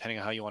Berry, depending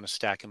on how you want to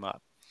stack them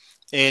up.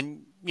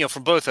 And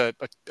from both a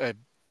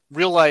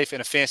real life and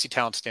a fantasy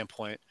talent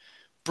standpoint,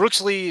 Brooks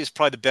Lee is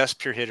probably the best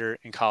pure hitter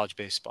in college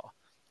baseball.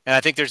 And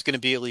I think there's going to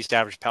be at least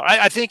average power.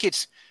 I think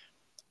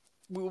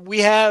we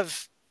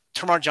have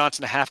Tremar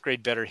Johnson, a half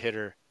grade better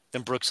hitter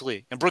than Brooks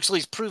Lee. And Brooks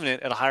Lee's proven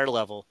it at a higher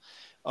level.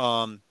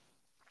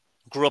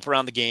 Grew up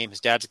around the game. His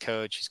dad's a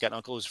coach. He's got an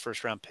uncle who's a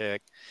first round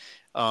pick.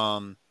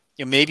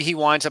 Maybe he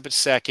winds up at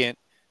second,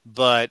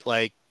 but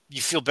like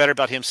you feel better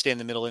about him staying in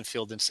the middle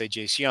infield than say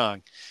Jace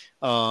Young.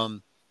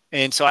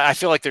 And so I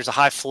feel like there's a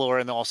high floor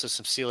and also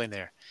some ceiling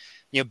there.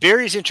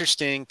 Berry's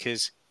interesting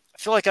because I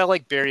feel like I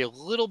like Berry a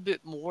little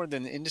bit more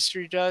than the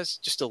industry does,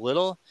 just a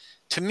little.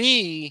 To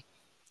me,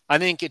 I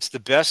think it's the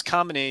best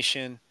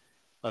combination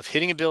of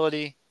hitting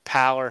ability,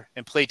 power,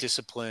 and plate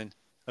discipline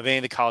of any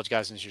of the college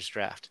guys in this year's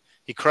draft.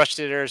 He crushed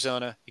it at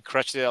Arizona. He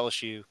crushed it at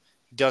LSU.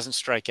 He doesn't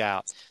strike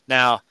out.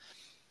 Now,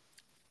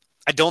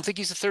 I don't think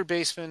he's a third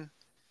baseman.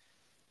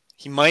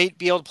 He might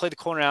be able to play the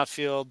corner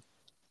outfield.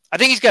 I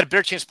think he's got a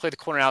better chance to play the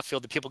corner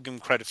outfield that people give him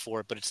credit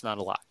for, but it's not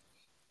a lot.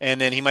 And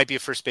then he might be a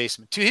first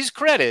baseman. To his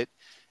credit,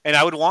 and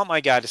I would want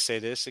my guy to say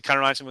this, it kind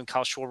of reminds me when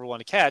Kyle Schwarber won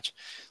to catch.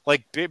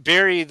 Like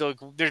Berry,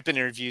 there's been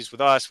interviews with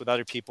us, with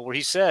other people, where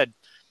he said,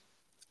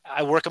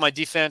 I work on my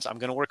defense. I'm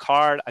going to work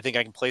hard. I think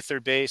I can play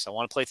third base. I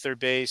want to play third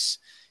base.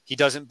 He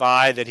doesn't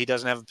buy that he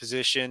doesn't have a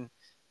position.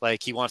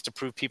 Like he wants to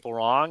prove people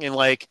wrong. And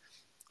like,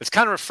 it's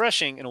kind of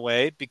refreshing in a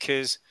way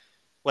because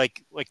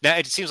like now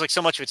it seems like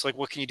so much of it's like,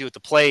 what can you do at the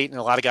plate? And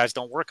a lot of guys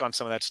don't work on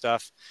some of that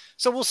stuff.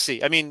 So we'll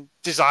see. I mean,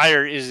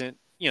 desire isn't,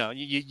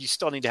 you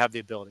still need to have the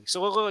ability.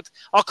 So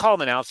I'll call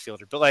him an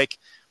outfielder, but like,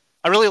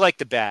 I really like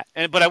the bat.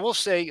 But I will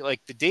say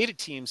like the data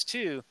teams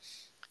too,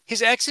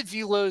 his exit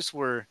velos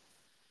were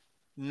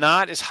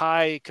not as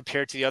high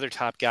compared to the other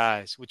top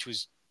guys, which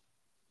was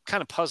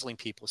kind of puzzling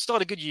people. Still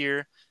had a good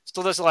year,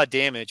 still does a lot of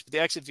damage, but the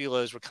exit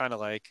velos were kind of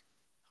like,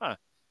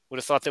 would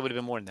have thought they would have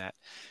been more than that.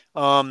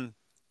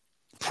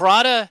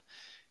 Parada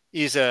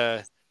is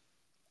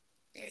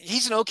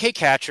he's an okay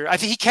catcher. I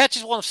think he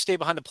catches well enough to stay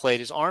behind the plate.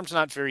 His arm's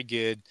not very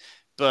good,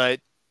 but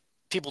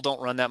people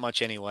don't run that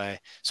much anyway.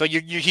 So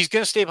he's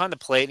going to stay behind the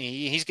plate, and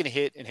he's going to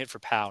hit for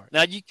power.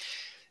 Now,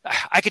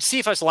 I could see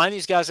if I was lining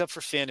these guys up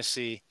for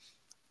fantasy,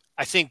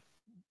 I think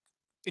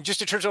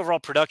just in terms of overall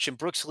production,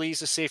 Brooks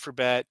Lee's a safer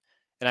bet,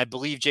 and I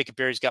believe Jacob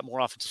Berry's got more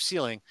offensive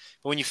ceiling.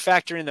 But when you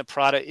factor in that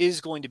Parada is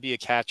going to be a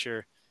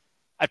catcher,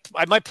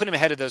 I might put him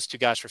ahead of those 2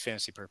 guys for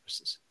fantasy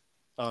purposes,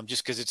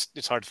 just because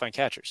it's hard to find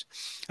catchers.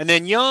 And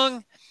then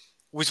Young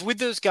was with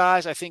those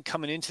guys, I think,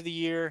 coming into the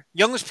year.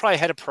 Young was probably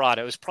ahead of Parada.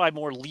 It was probably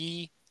more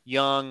Lee,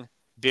 Young,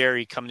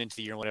 Berry coming into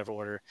the year in whatever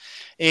order.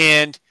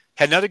 And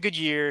had another good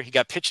year. He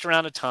got pitched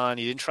around a ton.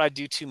 He didn't try to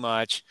do too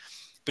much.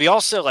 But he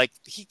also,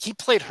 he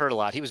played hurt a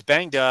lot. He was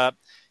banged up.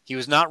 He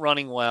was not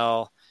running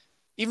well.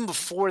 Even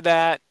before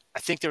that, I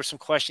think there was some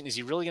question, is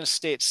he really going to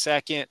stay at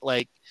second?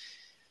 Like,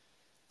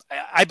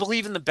 I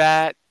believe in the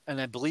bat,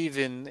 and I believe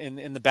in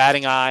the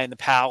batting eye and the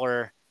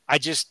power. I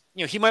just,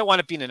 he might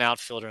wind up being an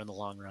outfielder in the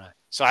long run.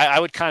 So I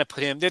would kind of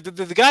put him.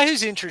 The guy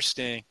who's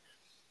interesting,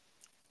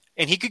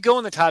 and he could go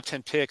in the top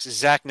 10 picks, is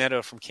Zach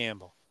Neto from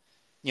Campbell.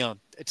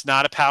 It's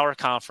not a power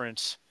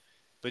conference,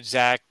 but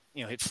Zach,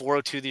 hit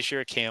 402 this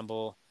year at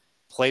Campbell,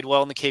 played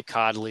well in the Cape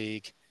Cod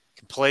League,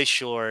 can play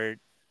short,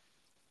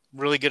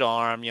 really good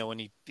arm. When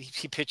he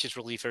pitches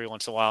relief every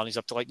once in a while, and he's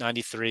up to like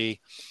 93,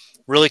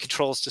 really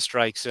controls the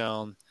strike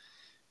zone.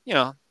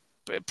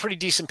 Pretty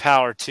decent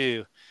power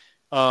too.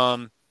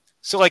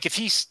 So like if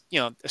he's,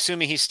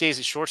 assuming he stays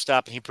at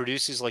shortstop and he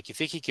produces like you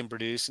think he can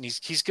produce, and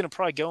he's going to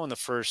probably go in the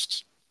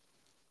first,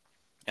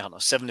 I don't know,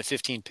 7 to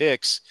 15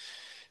 picks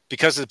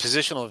because of the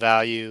positional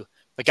value.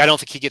 Like I don't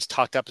think he gets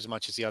talked up as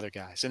much as the other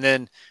guys. And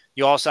then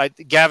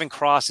Gavin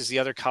Cross is the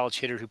other college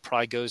hitter who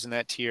probably goes in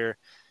that tier.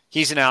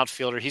 He's an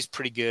outfielder. He's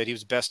pretty good. He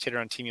was the best hitter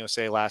on Team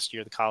USA last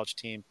year, the college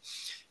team.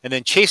 And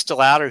then Chase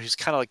DeLauder, who's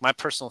kind of like my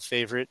personal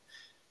favorite,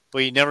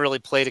 but he never really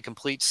played a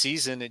complete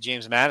season at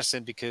James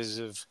Madison because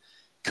of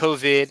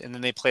COVID. And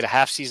then they played a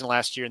half season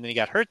last year, and then he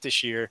got hurt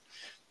this year.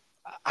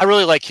 I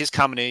really like his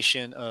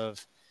combination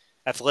of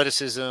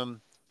athleticism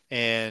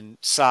and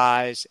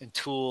size and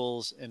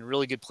tools and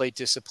really good plate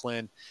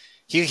discipline.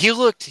 He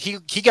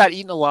got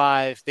eaten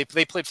alive. They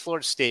played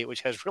Florida State,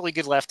 which has really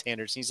good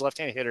left-handers. He's a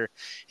left-handed hitter.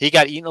 He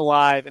got eaten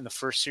alive in the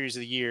first series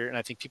of the year, and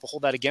I think people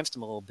hold that against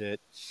him a little bit.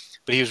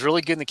 But he was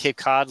really good in the Cape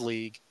Cod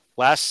League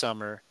last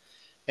summer.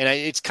 And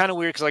it's kind of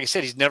weird because, like I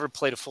said, he's never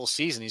played a full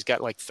season. He's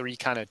got like 3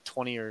 kind of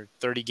 20 or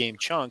 30 game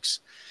chunks.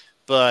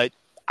 But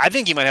I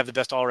think he might have the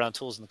best all-around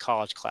tools in the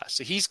college class.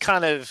 So he's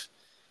kind of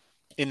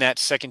in that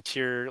second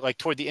tier, like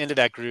toward the end of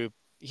that group.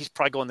 He's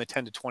probably going the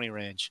 10 to 20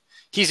 range.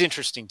 He's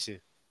interesting too.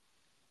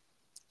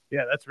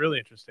 Yeah, that's really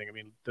interesting. I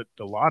mean,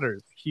 DeLauder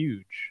is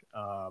huge,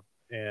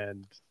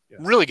 and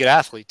really good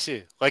athlete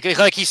too. Like he's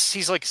like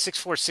 6'4",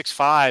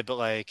 6'5", but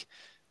like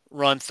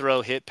run,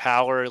 throw, hit,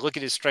 power. Look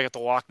at his strike at the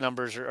walk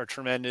numbers are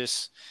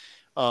tremendous.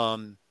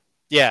 I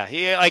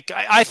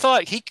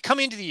thought he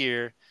coming into the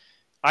year,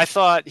 I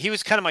thought he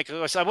was kind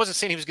of I wasn't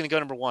saying he was going to go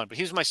number 1, but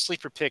he was my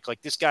sleeper pick.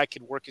 Like this guy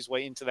could work his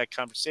way into that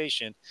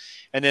conversation.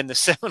 And then the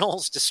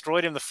Seminoles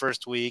destroyed him the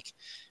first week,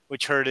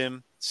 which hurt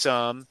him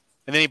some.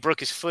 And then he broke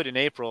his foot in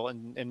April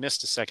and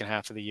missed the second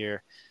half of the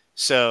year.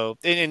 So,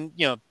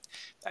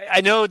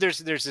 I know there's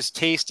this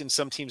taste in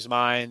some teams'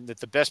 mind that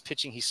the best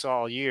pitching he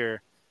saw all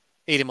year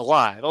ate him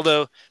alive.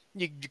 Although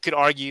you could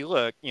argue,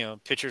 look,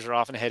 pitchers are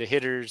often ahead of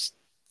hitters,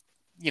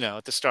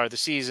 at the start of the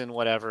season,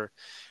 whatever.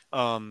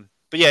 But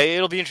yeah,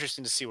 it'll be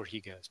interesting to see where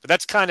he goes. But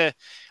that's kind of,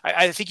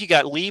 I think you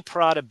got Lee,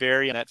 Parada,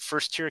 Berry on that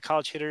first tier of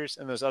college hitters,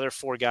 and those other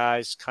 4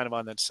 guys kind of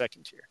on that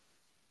second tier.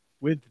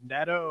 With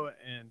Neto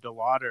and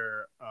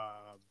DeLauder,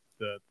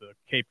 the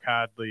Cape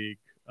Cod League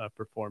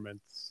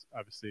performance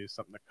obviously is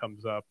something that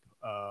comes up.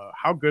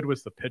 How good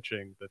was the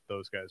pitching that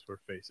those guys were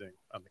facing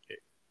on the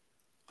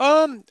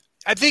Cape?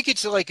 I think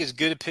it's like as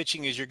good a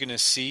pitching as you're going to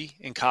see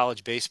in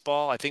college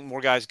baseball. I think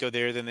more guys go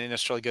there than they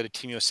necessarily go to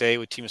Team USA,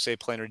 with Team USA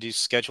playing a reduced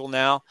schedule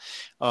now.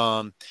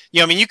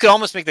 You could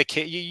almost make the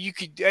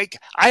case.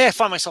 I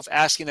find myself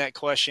asking that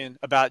question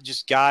about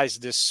just guys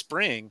this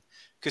spring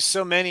because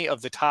so many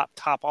of the top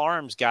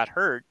arms got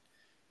hurt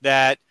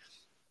that.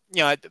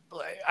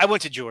 I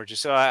went to Georgia,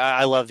 so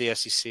I love the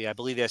SEC. I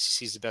believe the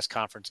SEC is the best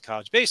conference in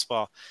college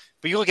baseball.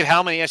 But you look at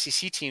how many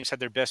SEC teams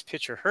had their best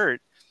pitcher hurt,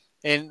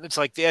 and it's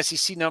like the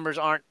SEC numbers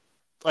aren't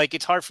like,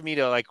 it's hard for me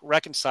to like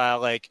reconcile.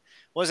 Like,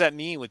 what does that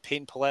mean with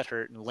Peyton Pallette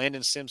hurt and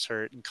Landon Sims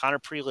hurt and Connor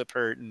Prelip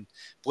hurt and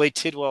Blade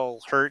Tidwell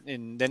hurt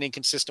and then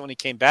inconsistent when he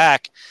came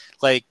back?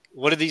 Like,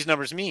 what do these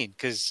numbers mean?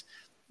 Because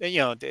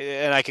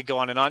and I could go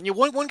on and on.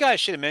 One guy I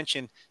should have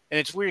mentioned, and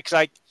it's weird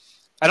because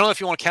I don't know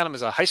if you want to count him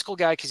as a high school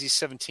guy because he's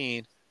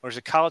 17. Or as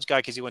a college guy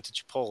because he went to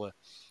Chipola.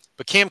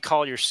 But Cam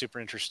Collier's super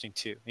interesting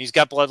too. He's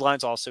got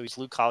bloodlines also. He's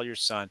Luke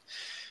Collier's son.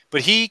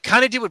 But he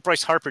kind of did what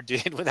Bryce Harper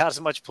did without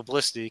as much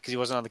publicity because he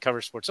wasn't on the cover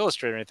of Sports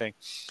Illustrated or anything.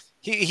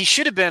 He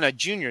should have been a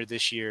junior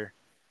this year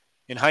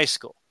in high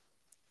school.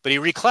 But he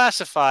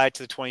reclassified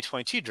to the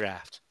 2022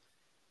 draft.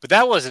 But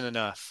that wasn't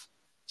enough.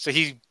 So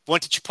he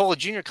went to Chipola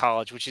Junior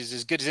College, which is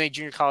as good as any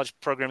junior college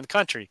program in the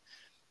country.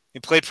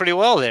 He played pretty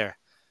well there.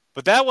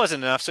 But that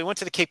wasn't enough. So he went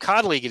to the Cape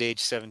Cod League at age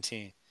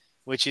 17.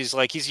 Which is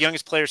like he's the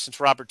youngest player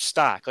since Robert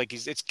Stock. Like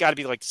it's got to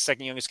be like the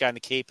second youngest guy in the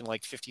Cape in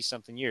like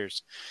 50-something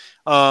years.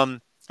 And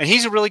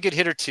he's a really good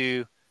hitter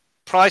too.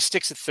 Probably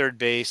sticks at third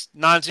base.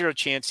 Non-zero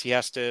chance he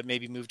has to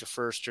maybe move to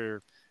first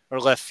or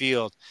left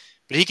field.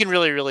 But he can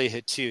really, really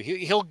hit too.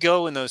 He'll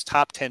go in those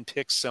top 10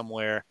 picks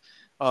somewhere.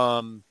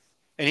 And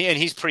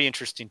he's pretty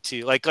interesting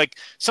too. Like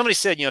somebody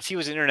said, if he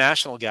was an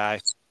international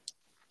guy,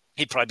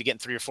 he'd probably be getting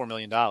 $3 or $4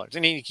 million.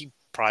 And he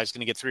probably is going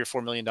to get $3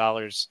 or $4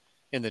 million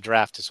in the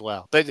draft as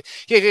well. But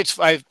he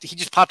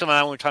just popped in my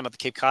mind when we were talking about the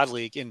Cape Cod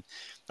League. And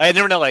I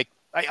never know, like,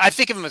 I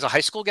think of him as a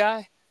high school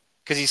guy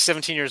because he's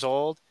 17 years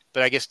old,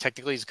 but I guess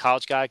technically he's a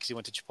college guy because he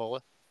went to Chipola.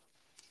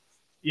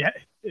 Yeah,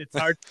 it's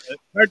hard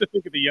to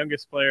think of the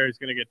youngest player who's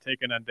going to get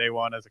taken on day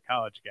one as a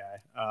college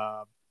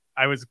guy.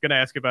 I was going to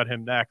ask about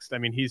him next. I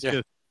mean, he's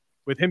just,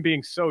 with him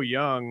being so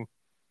young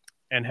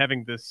and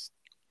having this,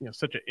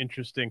 such an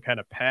interesting kind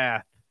of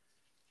path,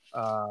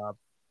 are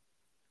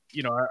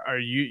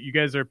you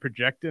guys are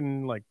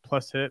projecting like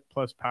plus hit,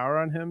 plus power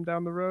on him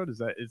down the road? Is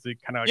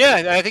it kind of?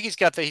 Like I think he's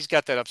got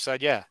that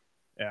upside. Yeah.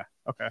 Yeah.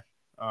 Okay.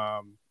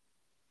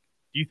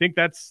 Do you think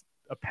that's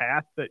a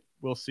path that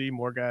we'll see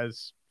more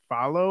guys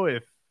follow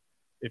if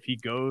he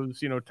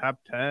goes, top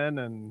 10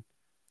 and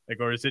like,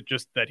 or is it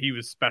just that he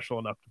was special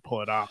enough to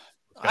pull it off?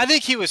 I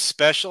think he was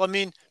special. I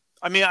mean,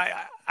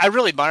 I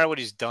really admire what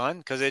he's done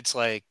because it's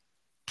like,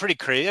 pretty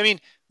crazy. I mean,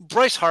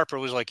 Bryce Harper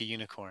was like a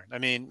unicorn. I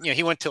mean,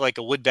 he went to like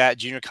a wood bat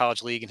junior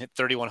college league and hit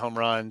 31 home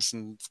runs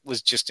and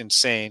was just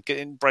insane.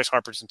 And Bryce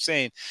Harper's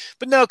insane.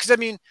 But no, because I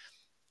mean,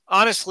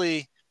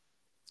 honestly,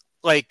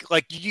 like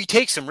you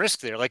take some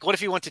risk there. Like, what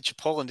if he went to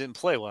Chipola and didn't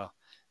play well?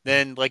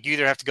 Then like you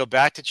either have to go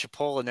back to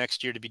Chipola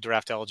next year to be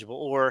draft eligible,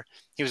 or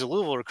he was a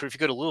Louisville recruit. If you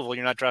go to Louisville,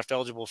 you're not draft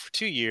eligible for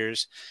 2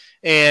 years.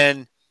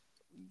 And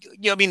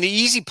I mean, the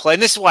easy play,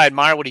 and this is why I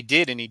admire what he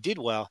did, and he did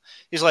well,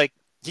 is like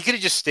he could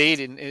have just stayed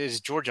in his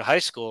Georgia high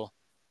school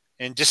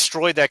and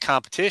destroyed that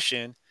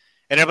competition,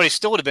 and everybody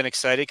still would have been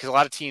excited because a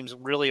lot of teams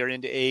really are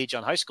into age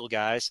on high school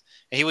guys,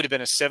 and he would have been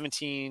a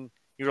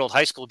 17-year-old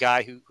high school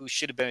guy who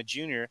should have been a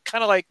junior,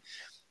 kind of like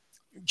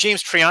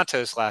James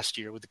Triantos last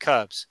year with the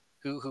Cubs,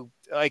 who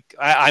like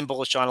I'm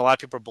bullish on, a lot of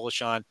people are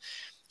bullish on.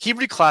 He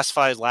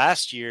reclassified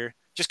last year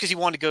just because he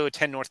wanted to go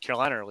attend North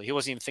Carolina early. He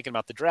wasn't even thinking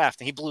about the draft,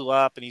 and he blew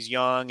up, and he's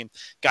young, and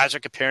guys are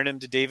comparing him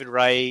to David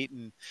Wright,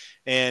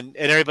 and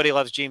everybody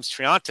loves James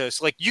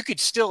Triantos. Like, you could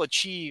still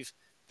achieve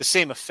the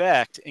same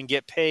effect and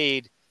get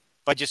paid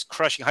by just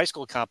crushing high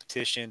school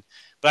competition.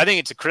 But I think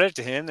it's a credit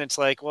to him. It's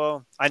like,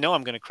 well, I know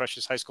I'm going to crush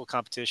this high school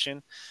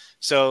competition,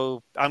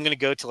 so I'm going to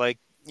go to, like,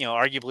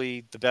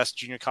 arguably the best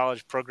junior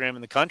college program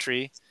in the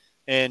country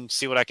and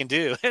see what I can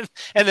do.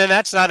 And then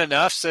that's not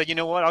enough. So you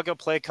know what? I'll go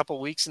play a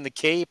couple weeks in the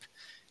Cape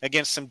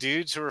against some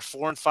dudes who are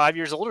 4 and 5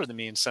 years older than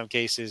me in some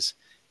cases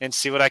and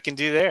see what I can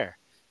do there.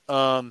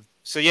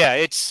 So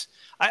yeah,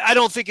 I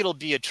don't think it'll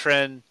be a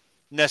trend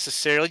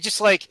necessarily.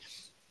 Just like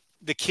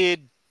the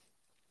kid,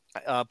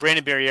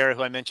 Brandon Barriera,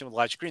 who I mentioned with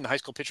Elijah Green, the high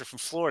school pitcher from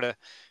Florida,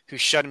 who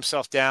shut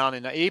himself down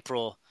in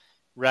April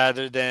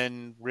rather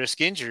than risk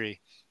injury.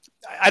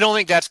 I don't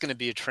think that's going to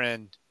be a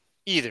trend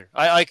either.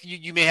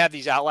 You may have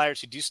these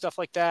outliers who do stuff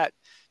like that.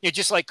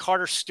 Just like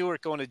Carter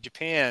Stewart going to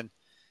Japan.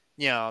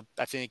 I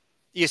think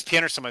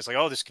ESPN or somebody's like,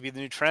 oh, this could be the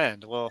new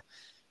trend. Well,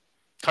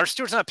 Carter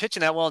Stewart's not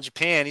pitching that well in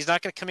Japan. He's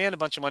not going to command a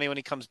bunch of money when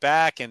he comes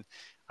back. And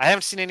I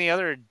haven't seen any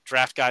other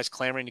draft guys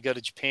clamoring to go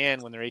to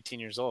Japan when they're 18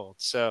 years old.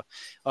 So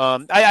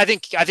I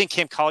think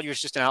Cam Collier is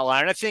just an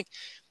outlier. And I think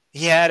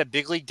he had a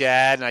big league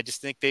dad, and I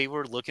just think they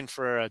were looking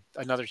for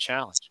another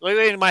challenge.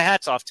 My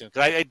hat's off to him,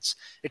 because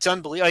it's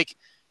unbelievable. Like,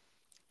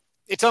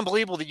 it's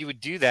unbelievable that you would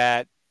do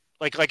that.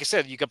 Like I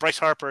said, you got Bryce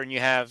Harper and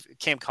you have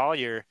Cam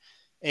Collier,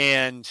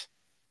 and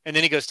then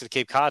he goes to the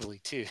Cape Cod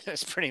League too.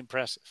 That's pretty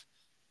impressive.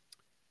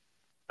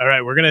 All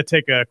right, we're going to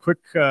take a quick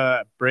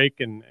break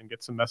and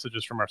get some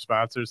messages from our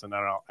sponsors, and then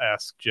I'll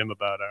ask Jim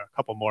about a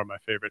couple more of my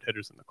favorite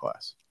hitters in the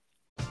class.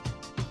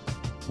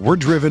 We're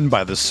driven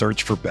by the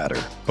search for better.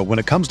 But when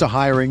it comes to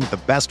hiring, the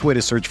best way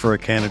to search for a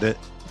candidate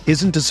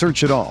isn't to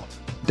search at all.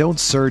 Don't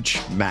search,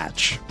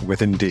 match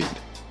with Indeed.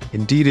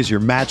 Indeed is your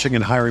matching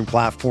and hiring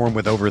platform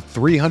with over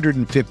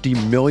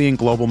 350 million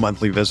global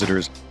monthly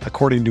visitors,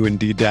 according to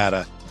Indeed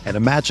data, and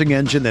a matching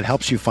engine that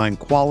helps you find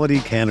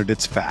quality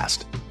candidates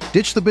fast.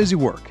 Ditch the busy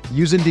work.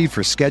 Use Indeed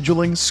for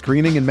scheduling,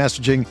 screening, and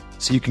messaging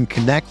so you can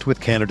connect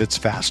with candidates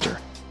faster.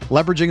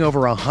 Leveraging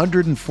over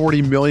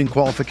 140 million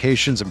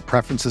qualifications and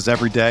preferences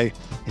every day,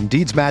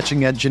 Indeed's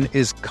matching engine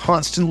is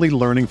constantly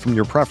learning from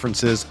your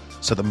preferences,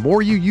 so the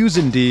more you use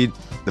Indeed,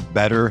 the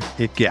better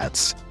it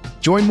gets.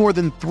 Join more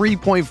than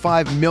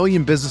 3.5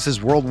 million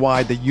businesses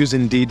worldwide that use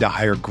Indeed to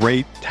hire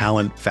great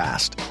talent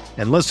fast.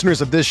 And listeners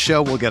of this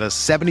show will get a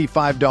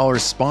 $75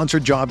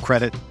 sponsored job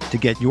credit to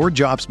get your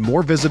jobs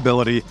more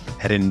visibility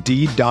at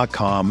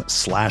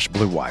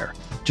Indeed.com/Blue Wire.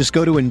 Just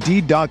go to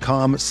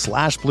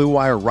Indeed.com/Blue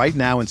Wire right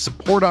now and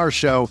support our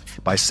show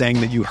by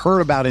saying that you heard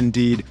about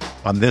Indeed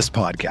on this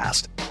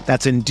podcast.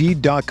 That's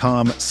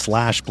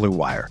Indeed.com/Blue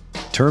Wire.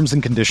 Terms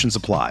and conditions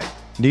apply.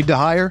 Need to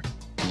hire?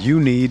 You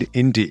need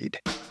Indeed.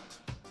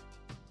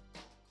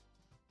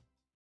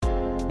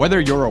 Whether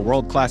you're a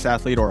world-class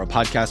athlete or a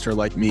podcaster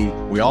like me,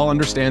 we all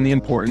understand the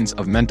importance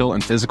of mental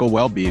and physical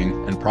well-being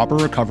and proper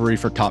recovery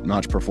for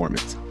top-notch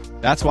performance.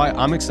 That's why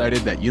I'm excited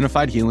that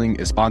Unified Healing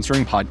is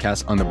sponsoring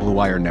podcasts on the Blue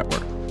Wire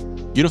Network.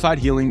 Unified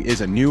Healing is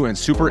a new and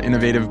super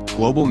innovative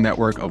global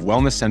network of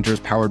wellness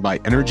centers powered by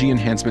Energy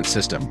Enhancement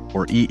System,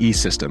 or EE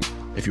System.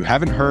 If you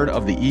haven't heard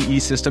of the EE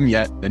System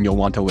yet, then you'll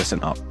want to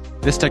listen up.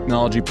 This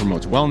technology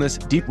promotes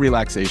wellness, deep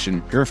relaxation,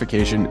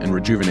 purification, and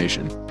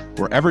rejuvenation.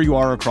 Wherever you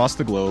are across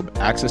the globe,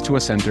 access to a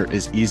center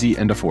is easy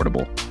and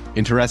affordable.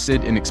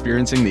 Interested in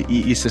experiencing the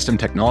EE System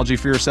technology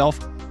for yourself?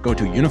 Go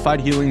to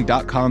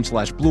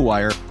unifiedhealing.com/Blue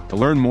Wire to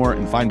learn more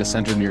and find a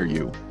center near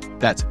you.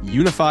 That's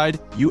unified,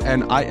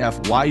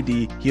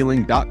 UNIFYD,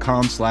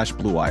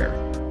 healing.com/Blue Wire.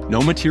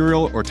 No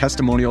material or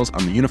testimonials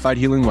on the Unified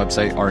Healing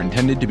website are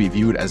intended to be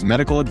viewed as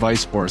medical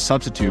advice or a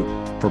substitute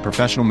for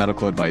professional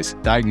medical advice,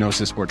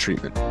 diagnosis, or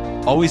treatment.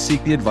 Always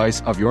seek the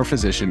advice of your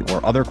physician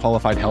or other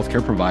qualified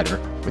healthcare provider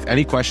with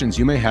any questions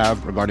you may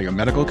have regarding a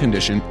medical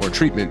condition or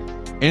treatment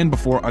and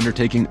before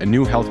undertaking a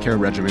new healthcare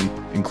regimen,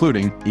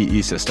 including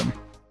EE System.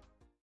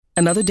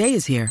 Another day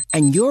is here,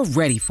 and you're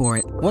ready for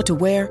it. What to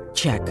wear?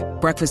 Check.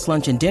 Breakfast,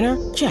 lunch, and dinner?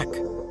 Check.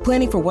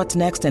 Planning for what's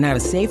next and how to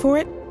save for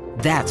it?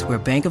 That's where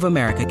Bank of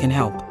America can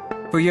help.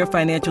 For your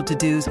financial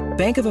to-dos,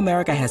 Bank of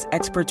America has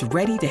experts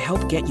ready to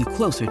help get you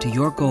closer to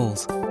your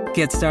goals.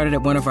 Get started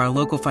at one of our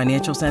local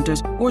financial centers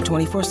or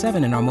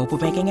 24/7 in our mobile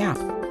banking app.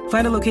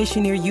 Find a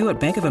location near you at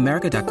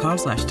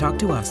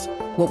bankofamerica.com/talktous.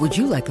 What would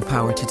you like the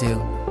power to do?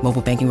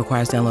 Mobile banking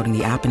requires downloading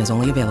the app and is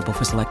only available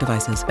for select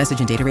devices. Message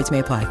and data rates may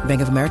apply. Bank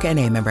of America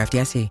N.A., member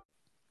FDIC.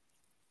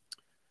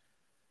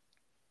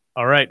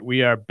 All right,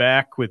 we are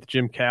back with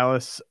Jim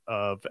Callis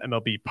of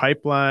MLB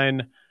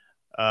Pipeline.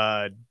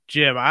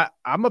 Jim,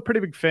 I'm a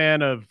pretty big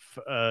fan of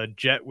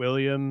Jet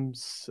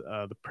Williams,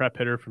 the prep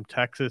hitter from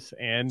Texas,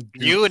 and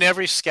you and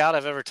every scout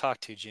I've ever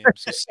talked to,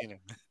 James, has seen him.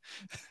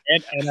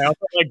 and I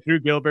also like Drew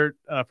Gilbert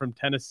from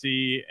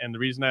Tennessee. And the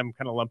reason I'm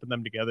kind of lumping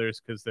them together is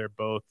because they're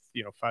both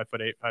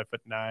 5'8",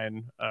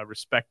 5'9",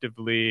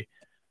 respectively.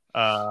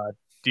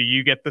 Do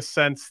you get the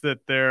sense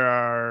that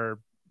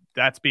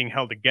that's being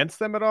held against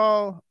them at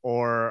all,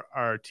 or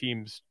are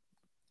teams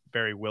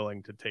very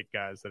willing to take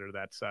guys that are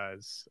that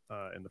size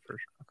in the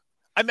first round?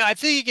 I mean, I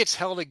think he gets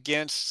held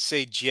against,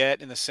 say,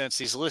 Jet in the sense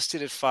he's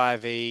listed at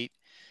 5'8",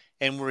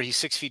 and where he's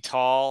 6 feet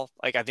tall.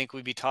 Like, I think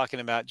we'd be talking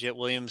about Jet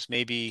Williams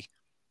maybe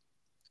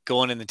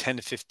going in the 10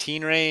 to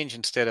 15 range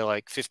instead of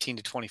like 15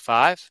 to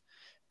 25.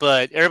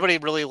 But everybody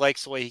really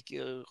likes the way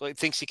he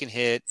thinks he can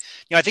hit.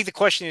 I think the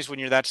question is, when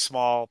you're that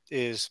small,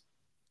 is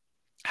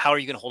how are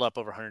you going to hold up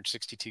over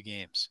 162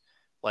 games?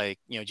 Like,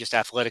 just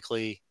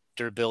athletically,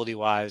 durability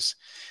wise.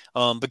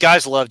 But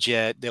guys love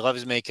Jet. They love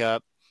his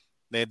makeup.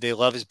 They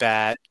love his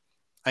bat.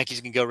 I think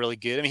he's going to go really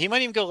good. I mean, he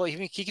might even go,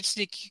 he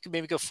could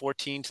maybe go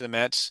 14 to the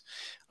Mets.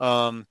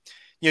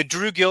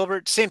 Drew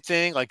Gilbert, same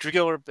thing. Like, Drew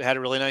Gilbert had a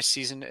really nice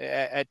season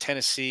at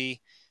Tennessee.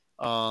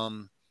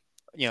 Not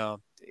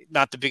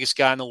the biggest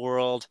guy in the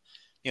world.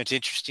 It's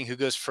interesting who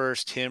goes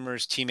first, him or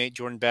his teammate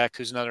Jordan Beck,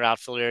 who's another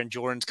outfielder. And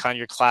Jordan's kind of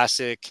your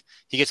classic.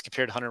 He gets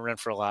compared to Hunter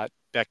Renfroe a lot.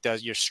 Beck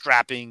does. You're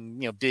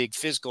strapping, big,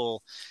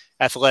 physical,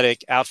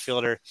 athletic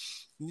outfielder.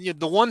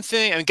 The one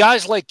thing, I mean,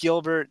 guys like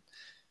Gilbert,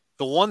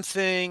 the one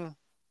thing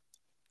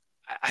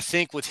I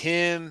think with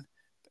him,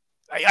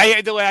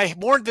 I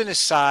more than his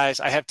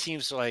size, I have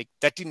teams like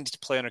that didn't need to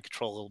play under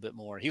control a little bit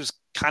more. He was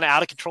kind of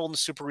out of control in the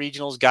super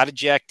regionals, got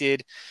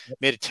ejected,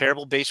 made a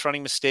terrible base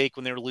running mistake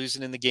when they were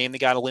losing in the game. They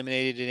got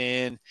eliminated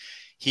in.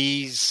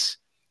 He's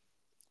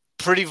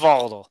pretty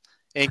volatile.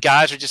 And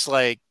guys are just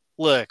like,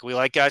 look, we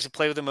like guys who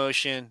play with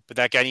emotion, but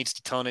that guy needs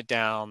to tone it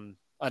down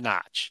a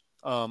notch.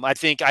 I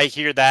think I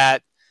hear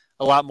that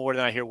a lot more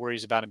than I hear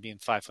worries about him being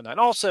 5'9".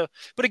 Also,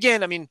 but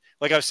again, I mean,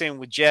 like I was saying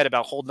with Jed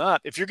about holding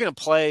up, if you're going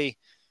to play,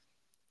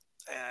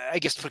 I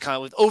guess to put kind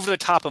of with over the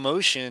top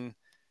emotion,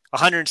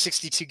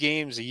 162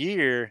 games a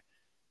year,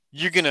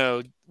 you're going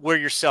to wear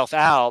yourself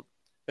out,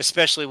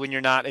 especially when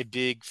you're not a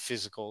big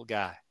physical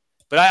guy.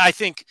 But I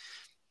think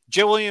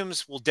Joe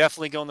Williams will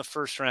definitely go in the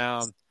first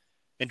round,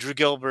 and Drew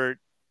Gilbert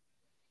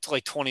to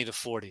like 20 to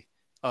 40.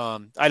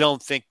 I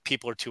don't think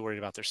people are too worried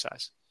about their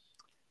size.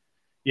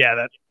 Yeah,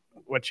 that's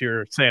what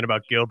you're saying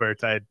about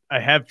Gilbert. I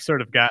have sort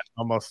of got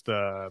almost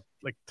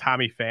like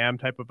Tommy Pham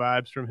type of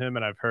vibes from him,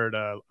 and I've heard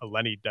a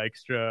Lenny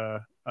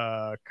Dykstra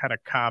kind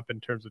of comp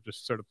in terms of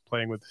just sort of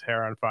playing with his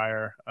hair on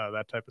fire,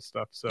 that type of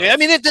stuff. So yeah, I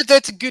mean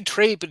that's a good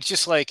trait, but it's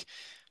just like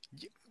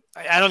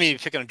I don't mean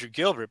to pick on Drew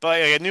Gilbert,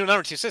 but a new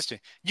number two assistant.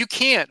 You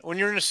can't when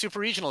you're in a super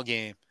regional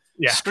game.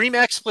 Yeah. Scream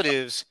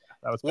expletives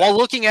while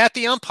looking at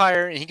the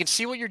umpire, and he can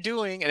see what you're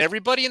doing, and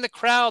everybody in the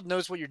crowd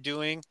knows what you're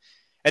doing.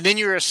 And then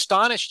you're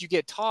astonished you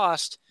get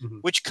tossed,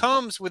 which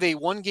comes with a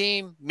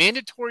 1-game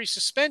mandatory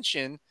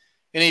suspension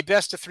in a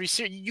best-of-3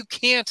 series. You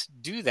can't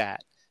do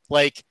that.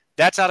 Like,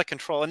 that's out of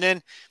control. And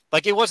then,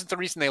 like, it wasn't the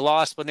reason they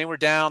lost, but they were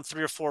down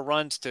 3 or 4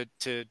 runs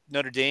to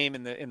Notre Dame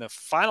in the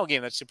final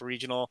game of that super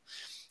regional.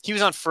 He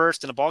was on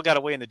first, and the ball got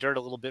away in the dirt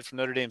a little bit from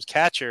Notre Dame's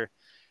catcher.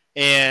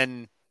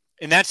 And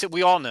that's it.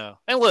 We all know.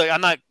 And look, I'm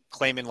not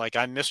claiming like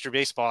I'm Mr.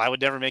 Baseball. I would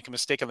never make a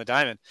mistake on the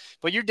diamond.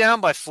 But you're down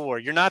by 4.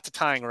 You're not the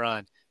tying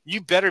run. You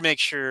better make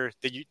sure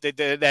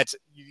that that's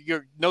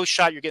you're no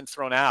shot you're getting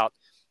thrown out,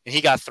 and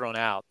he got thrown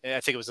out. I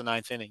think it was the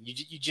 9th inning.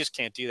 You just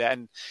can't do that.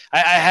 And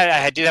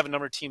I did have a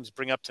number of teams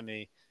bring up to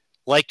me,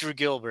 like Drew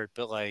Gilbert,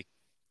 but like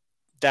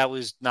that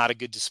was not a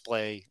good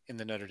display in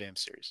the Notre Dame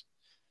series.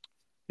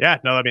 Yeah,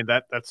 no, I mean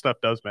that stuff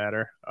does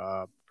matter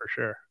for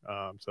sure.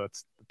 So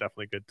that's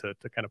definitely good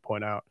to kind of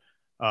point out.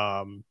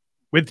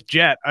 With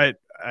Jet,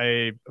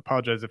 I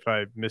apologize if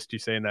I missed you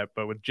saying that,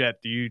 but with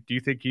Jet, do you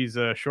think he's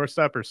a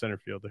shortstop or center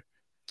fielder?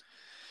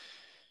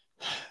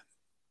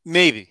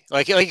 Maybe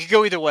like it could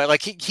go either way.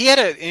 Like he had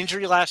an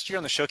injury last year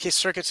on the showcase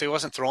circuit, so he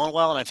wasn't throwing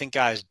well, and I think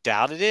guys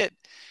doubted it.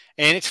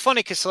 And it's funny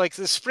because like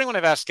this spring when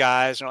I've asked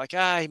guys, they're like,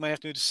 he might have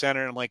to move to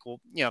center. And I'm like,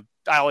 well,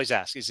 I always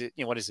ask, is it,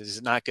 what is it? Is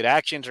it not good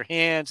actions or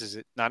hands? Is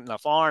it not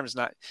enough arms?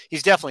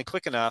 He's definitely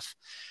quick enough.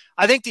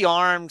 I think the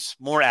arm's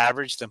more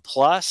average than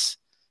plus,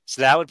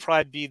 so that would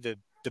probably be the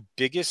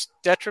biggest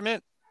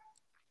detriment.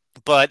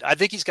 But I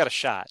think he's got a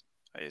shot.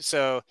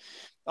 So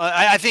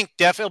I think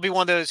definitely it'll be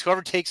one of those.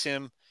 Whoever takes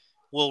him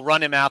will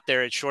run him out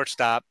there at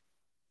shortstop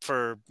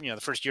for the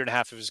first year and a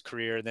half of his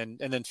career, and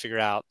then figure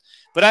out.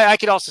 But I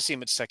could also see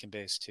him at second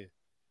base too.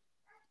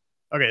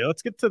 Okay,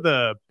 let's get to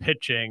the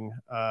pitching.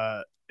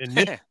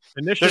 Initially,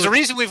 There's a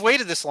reason we've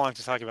waited this long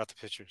to talk about the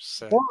pitchers.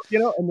 So.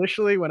 Well,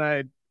 initially when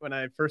I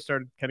first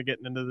started kind of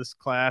getting into this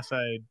class,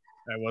 I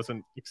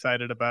wasn't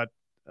excited about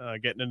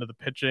getting into the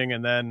pitching,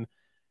 and then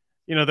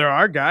there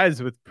are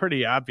guys with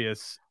pretty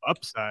obvious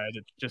upside.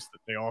 It's just that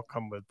they all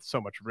come with so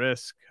much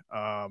risk.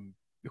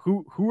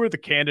 Who are the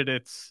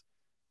candidates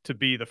to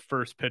be the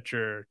first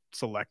pitcher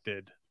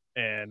selected,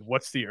 and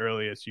what's the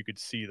earliest you could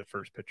see the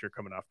first pitcher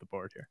coming off the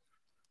board here?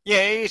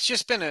 Yeah, it's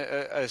just been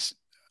a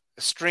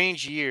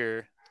strange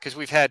year because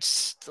we've had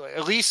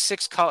at least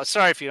 6 college.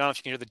 Sorry if you don't know if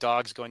you can hear the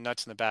dogs going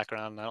nuts in the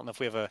background. I don't know if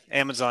we have a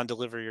Amazon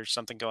delivery or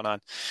something going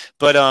on,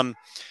 but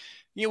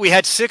we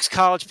had 6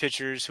 college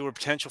pitchers who were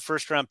potential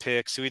first-round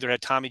picks who either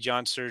had Tommy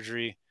John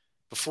surgery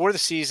before the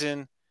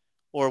season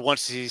or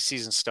once the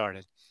season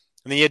started.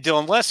 And then you had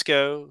Dylan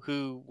Lesko,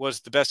 who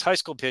was the best high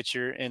school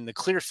pitcher and the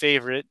clear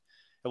favorite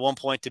at one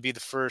point to be the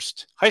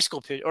first high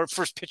school pitcher or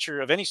first pitcher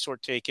of any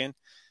sort taken.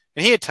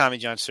 And he had Tommy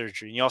John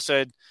surgery. And you also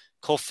had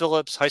Cole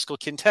Phillips, high school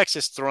kid in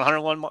Texas,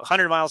 throwing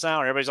 100 miles an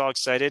hour. Everybody's all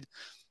excited.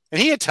 And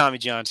he had Tommy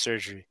John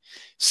surgery.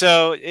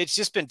 So it's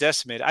just been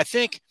decimated. I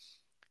think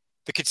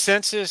the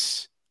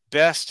consensus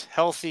best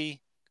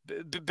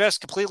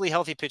completely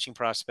healthy pitching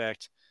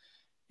prospect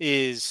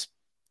is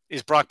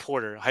Brock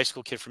Porter, a high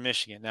school kid from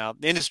Michigan. Now,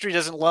 the industry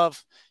doesn't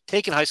love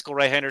taking high school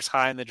right-handers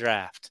high in the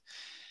draft.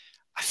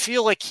 I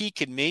feel like he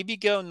could maybe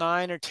go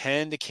 9 or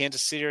 10 to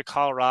Kansas City or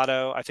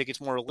Colorado. I think it's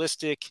more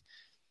realistic.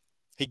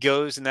 He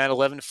goes in that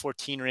 11 to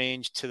 14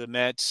 range to the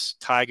Mets,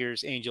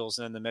 Tigers, Angels,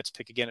 and then the Mets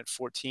pick again at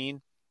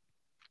 14.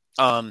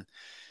 But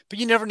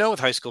you never know with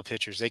high school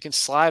pitchers. They can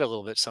slide a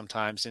little bit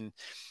sometimes. And,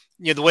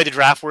 the way the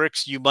draft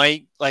works, you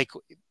might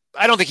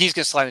I don't think he's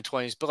going to slide in the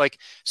 20s, but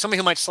somebody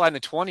who might slide in the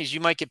 20s,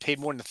 you might get paid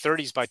more in the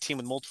 30s by a team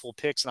with multiple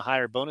picks and a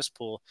higher bonus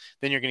pool.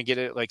 Then you're going to get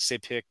it, say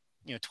pick,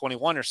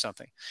 21 or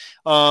something.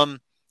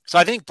 So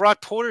I think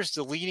Brock Porter is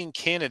the leading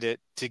candidate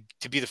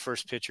to be the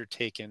first pitcher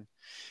taken.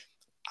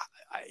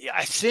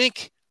 I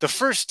think the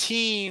first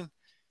team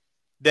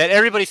that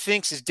everybody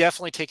thinks is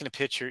definitely taking a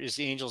pitcher is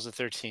the Angels at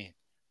 13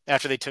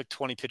 after they took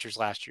 20 pitchers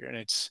last year. And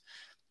it's,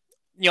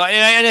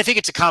 and I think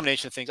it's a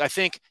combination of things. I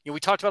think, we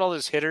talked about all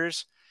those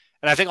hitters,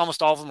 and I think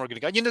almost all of them are going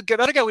to go.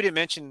 The other guy we didn't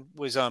mention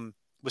was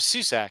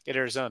Susac at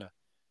Arizona.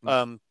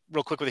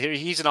 Real quick with here,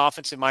 he's an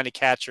offensive-minded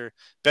catcher,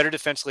 better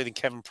defensively than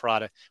Kevin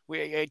Parada.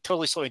 I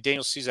totally saw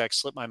Daniel Susac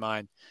slipped my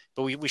mind,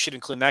 but we should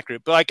include in that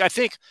group. But I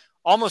think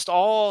almost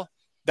all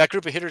that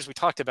group of hitters we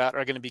talked about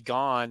are going to be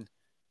gone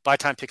by the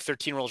time pick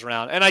 13 rolls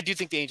around. And I do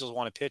think the Angels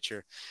want a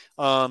pitcher.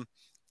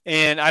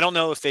 And I don't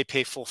know if they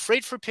pay full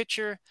freight for a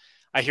pitcher.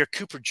 I hear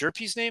Cooper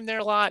Jerpy's name there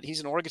a lot.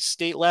 He's an Oregon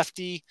State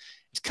lefty.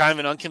 It's kind of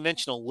an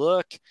unconventional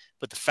look,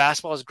 but the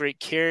fastball is a great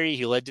carry.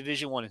 He led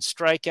Division I in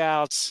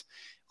strikeouts.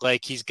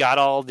 He's got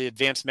all the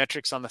advanced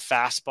metrics on the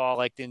fastball,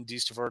 like the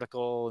induced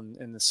vertical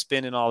and the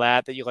spin and all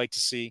that you like to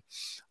see.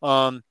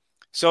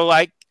 So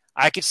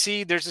I could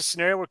see there's a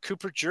scenario where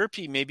Cooper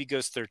Jerpy maybe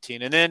goes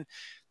 13. And then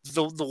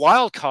the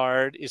wild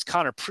card is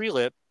Connor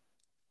Prelip,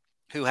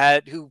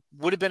 who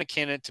would have been a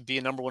candidate to be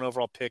a number 1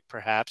 overall pick,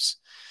 perhaps.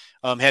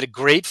 Had a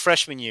great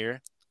freshman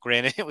year.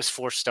 Granted, it was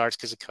 4 starts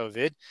because of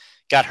COVID.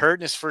 Got hurt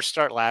in his first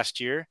start last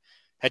year.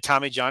 Had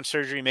Tommy John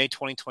surgery May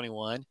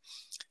 2021. And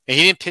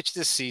he didn't pitch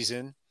this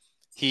season.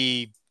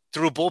 He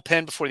threw a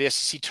bullpen before the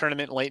SEC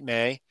tournament in late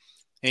May.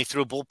 And he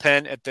threw a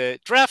bullpen at the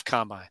draft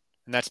combine.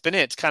 And that's been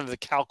it. It's kind of the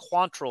Cal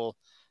Quantrill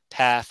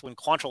path when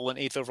Quantrill went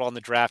 8th overall in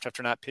the draft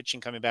after not pitching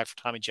coming back for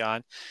Tommy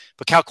John.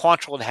 But Cal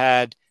Quantrill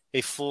had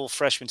a full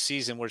freshman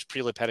season, whereas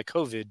Prelip had a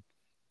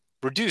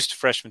COVID-reduced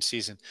freshman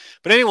season.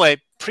 But anyway,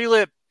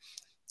 Prelip,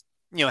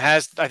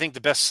 has, I think, the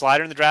best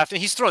slider in the draft.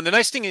 And he's throwing. The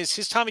nice thing is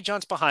his Tommy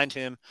John's behind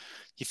him.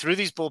 He threw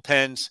these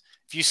bullpens.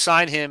 If you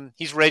sign him,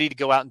 he's ready to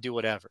go out and do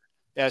whatever,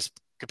 as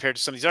compared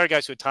to some of these other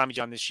guys who had Tommy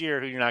John this year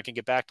who you're not going to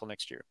get back till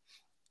next year.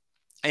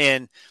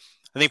 And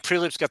I think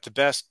Prelip's got the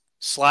best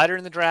slider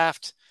in the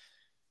draft.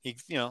 He,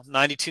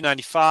 92,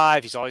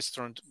 95. He's always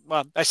thrown.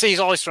 Well, I say he's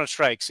always thrown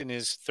strikes in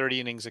his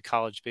 30 innings of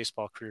college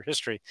baseball career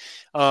history.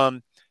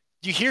 You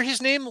hear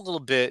his name a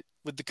little bit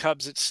with the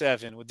Cubs at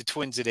 7, with the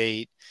Twins at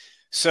 8.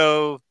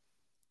 So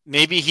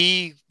maybe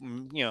he,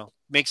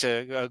 makes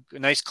a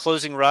nice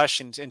closing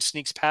rush and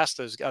sneaks past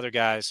those other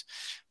guys.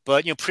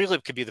 But,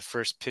 Prelip could be the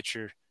first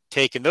pitcher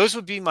taken. Those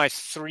would be my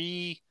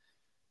 3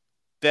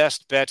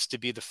 best bets to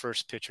be the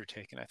first pitcher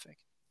taken, I think.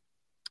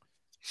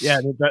 Yeah,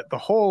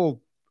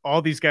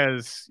 all these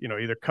guys,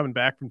 either coming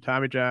back from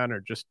Tommy John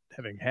or just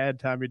having had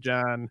Tommy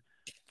John.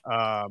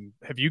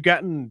 Have you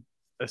gotten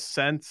a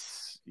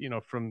sense,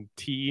 from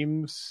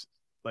teams,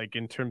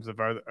 in terms of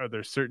are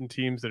there certain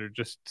teams that are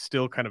just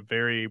still kind of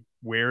very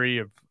wary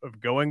of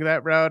going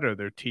that route? Or are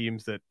there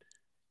teams that,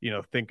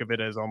 think of it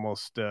as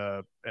almost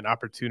an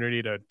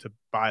opportunity to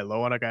buy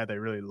low on a guy they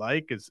really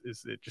like? Is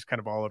it just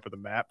kind of all over the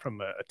map from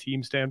a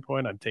team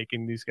standpoint on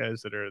taking these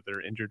guys that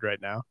are injured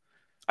right now?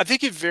 I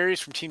think it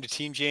varies from team to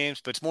team, James,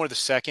 but it's more the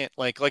second.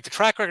 Like the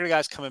track record of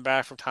guys coming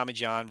back from Tommy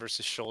John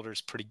versus shoulder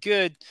is pretty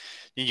good.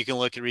 And you can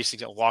look at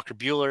recent at Walker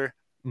Buehler,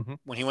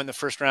 when he went in the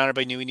first round,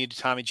 everybody knew he needed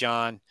Tommy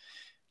John.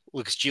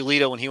 Lucas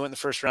Giolito, when he went in the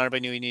first round,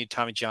 everybody knew he needed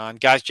Tommy John.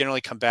 Guys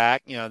generally come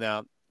back.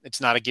 Now it's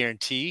not a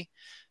guarantee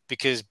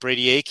because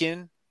Brady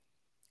Aiken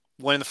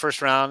went in the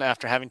first round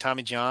after having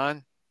Tommy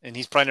John, and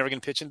he's probably never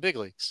going to pitch in big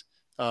leagues.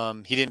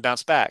 He didn't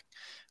bounce back.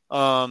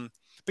 But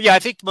yeah, I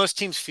think most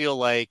teams feel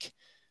like,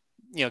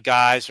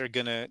 guys are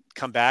going to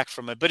come back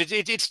from it. But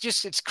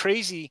it's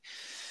crazy.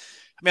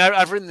 I mean,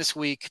 I've written this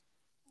week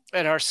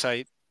at our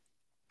site,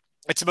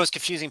 it's the most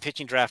confusing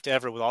pitching draft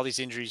ever with all these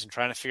injuries and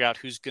trying to figure out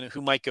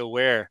who might go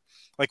where.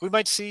 Like, we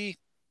might see,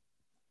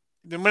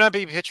 there might not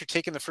be a pitcher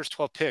taking the first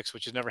 12 picks,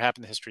 which has never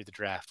happened in the history of the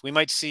draft. We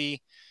might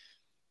see,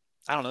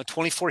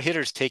 24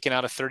 hitters taken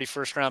out of 30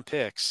 first round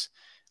picks.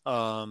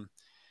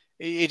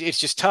 It's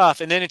just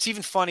tough. And then it's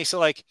even funny. So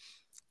like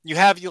you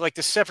have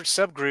this separate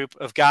subgroup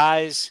of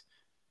guys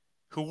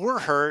who were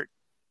hurt,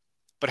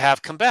 but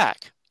have come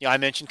back. I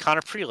mentioned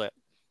Connor Prelip.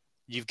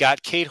 You've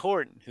got Cade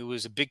Horton, who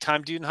was a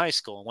big-time dude in high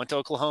school, went to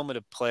Oklahoma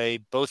to play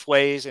both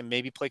ways and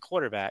maybe play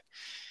quarterback.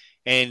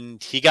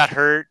 And he got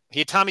hurt. He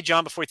had Tommy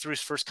John before he threw his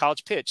first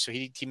college pitch, so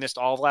he missed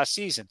all of last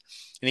season.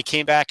 And he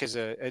came back as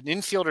an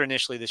infielder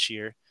initially this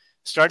year,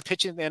 started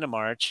pitching at the end of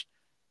March,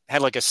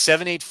 had like a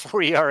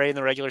 7.84 ERA in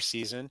the regular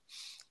season.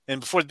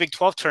 And before the Big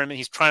 12 tournament,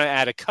 he's trying to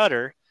add a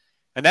cutter,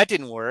 and that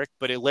didn't work,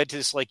 but it led to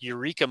this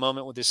eureka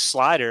moment with his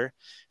slider.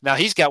 Now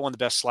he's got one of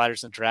the best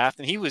sliders in the draft,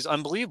 and he was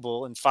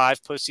unbelievable in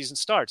 5 postseason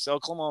starts. So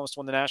Oklahoma almost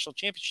won the national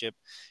championship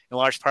in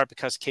large part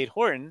because of Cade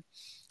Horton.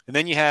 And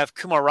then you have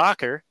Kumar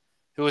Rocker,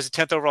 who was the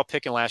 10th overall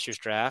pick in last year's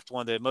draft,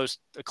 one of the most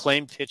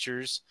acclaimed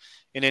pitchers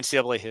in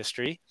NCAA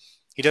history.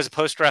 He does a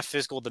post-draft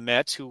physical with the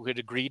Mets, who had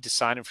agreed to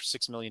sign him for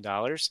 $6 million.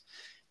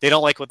 They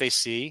don't like what they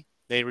see.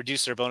 They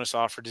reduced their bonus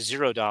offer to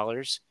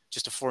 $0,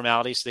 just a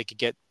formality so they could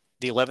get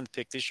the 11th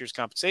pick this year's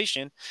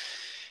compensation.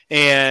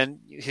 And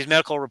his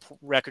medical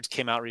records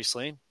came out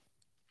recently.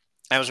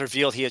 It was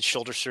revealed he had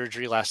shoulder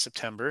surgery last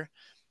September.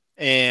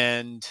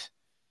 And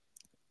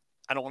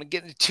I don't want to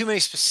get into too many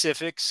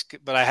specifics,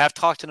 but I have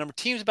talked to a number of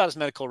teams about his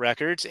medical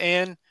records,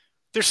 and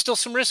there's still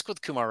some risk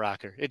with Kumar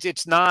Rocker.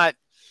 It's not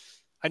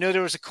 – I know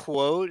there was a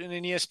quote in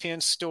an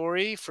ESPN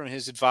story from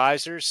his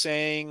advisor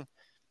saying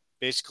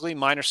basically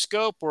minor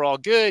scope, we're all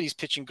good, he's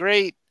pitching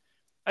great.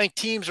 I think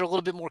teams are a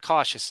little bit more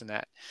cautious than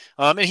that.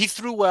 And he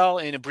threw well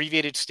in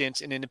abbreviated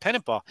stints in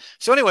independent ball.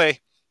 So anyway,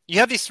 you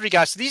have these 3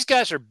 guys. So these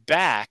guys are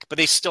back, but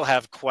they still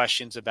have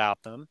questions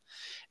about them.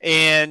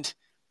 And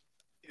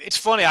it's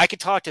funny. I could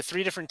talk to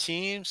 3 different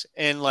teams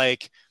and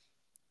like,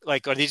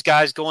 are these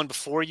guys going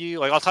before you?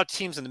 Like, I'll talk to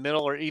teams in the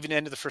middle or even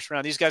end of the first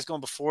round. These guys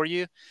going before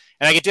you,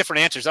 and I get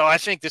different answers. Oh, I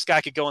think this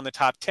guy could go in the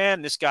top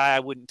 10. This guy I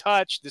wouldn't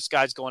touch. This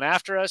guy's going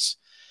after us.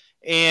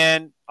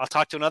 And I'll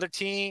talk to another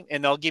team,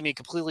 and they'll give me a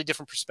completely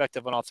different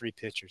perspective on all 3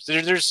 pitchers.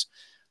 There's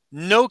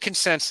no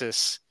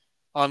consensus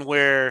on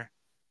where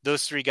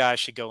those 3 guys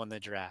should go in the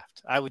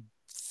draft. I would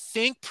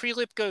think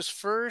Prelip goes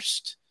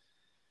first.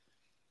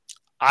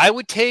 I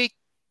would take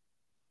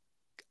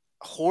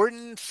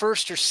Horton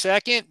first or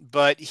second,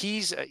 but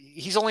he's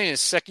only in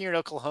his second year at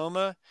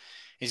Oklahoma.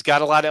 He's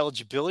got a lot of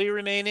eligibility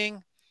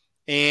remaining,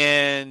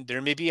 and there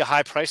may be a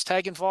high price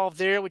tag involved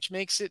there, which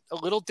makes it a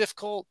little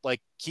difficult.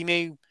 Like he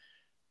may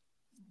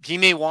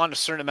want a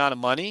certain amount of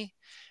money,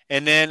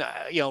 and then,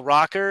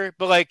 Rocker,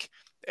 but like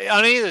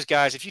on any of those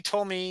guys, if you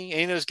told me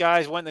any of those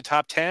guys went in the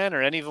top 10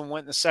 or any of them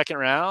went in the second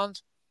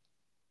round,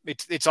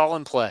 it's all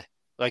in play.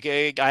 Like,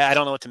 I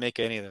don't know what to make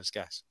of any of those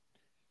guys.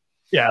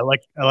 Yeah.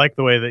 I like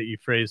the way that you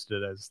phrased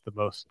it as the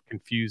most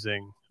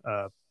confusing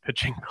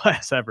pitching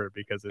class ever,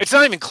 because it's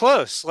not even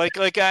close.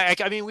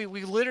 I mean,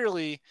 we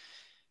literally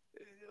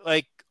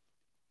I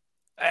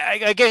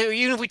get,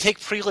 even if we take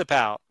Prelip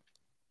out,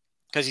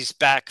 because he's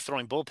back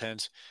throwing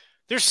bullpens,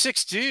 there's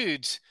 6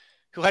 dudes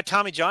who had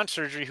Tommy John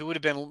surgery who would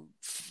have been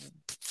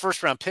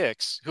first-round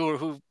picks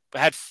who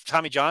had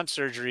Tommy John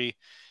surgery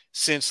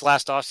since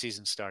last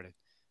offseason started.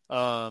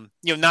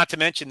 Not to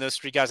mention those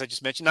 3 guys I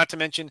just mentioned, not to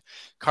mention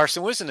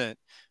Carson Wisnant,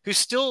 who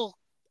still,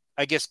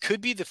 I guess,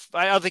 could be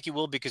I don't think he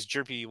will because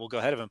Jerpy will go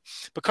ahead of him.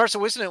 But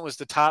Carson Wisnant was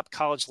the top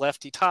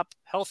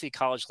healthy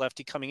college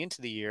lefty coming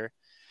into the year,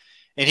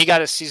 and he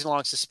got a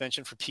season-long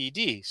suspension for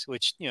PEDs,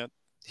 which,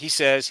 he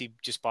says he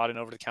just bought an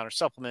over-the-counter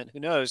supplement.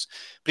 Who knows?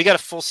 But he got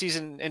a full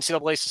season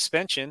NCAA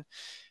suspension,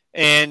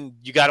 and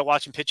you got to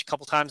watch him pitch a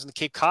couple times in the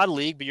Cape Cod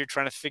League, but you're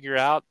trying to figure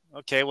out,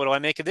 okay, what do I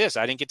make of this?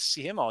 I didn't get to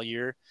see him all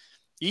year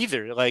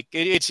either. Like,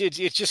 it's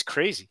just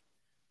crazy.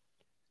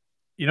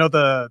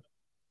 The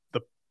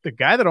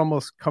guy that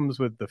almost comes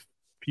with the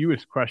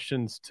fewest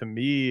questions to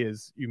me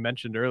is, you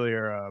mentioned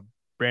earlier,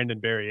 Brandon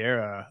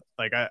Barriera.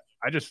 Like,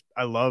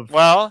 I love.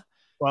 Well,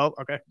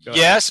 okay.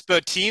 Yes,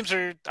 but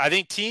I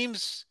think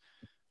teams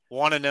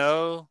want to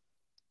know,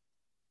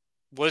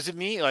 what does it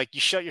mean? Like,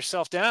 you shut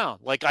yourself down.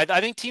 Like, I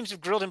think teams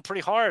have grilled him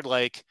pretty hard.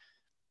 Like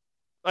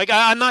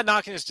I'm not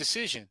knocking his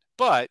decision,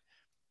 but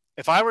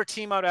if I were a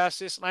team, I'd ask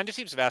this, and I know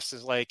teams have asked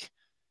this, like,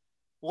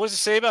 what does it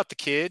say about the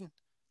kid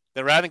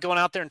that rather than going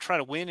out there and trying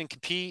to win and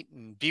compete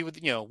and be with,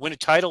 win a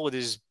title with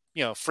his,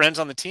 friends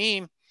on the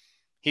team,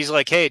 he's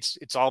like, hey,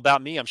 it's all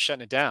about me. I'm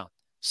shutting it down.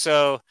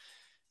 So,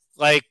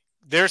 like,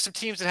 there are some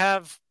teams that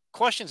have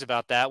questions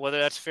about that, whether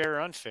that's fair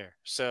or unfair.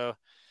 So,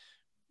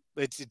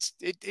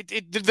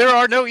 there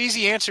are no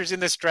easy answers in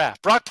this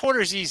draft. Brock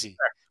Porter is easy.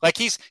 Like,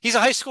 he's a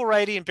high school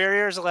righty and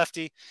Barriere is a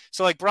lefty.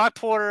 So, like, Brock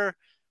Porter,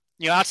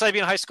 outside of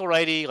being a high school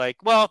righty, like,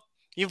 well,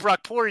 even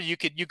Brock Porter, you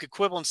could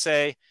quibble and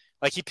say,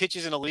 like, he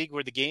pitches in a league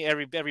where the game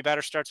every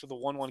batter starts with a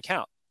 1-1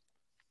 count.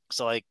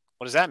 So, like,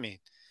 what does that mean?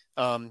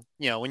 When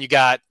you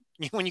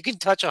can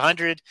touch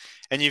 100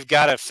 and you've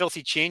got a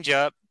filthy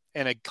changeup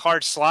and a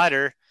hard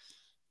slider,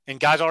 and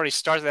guys already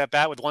started that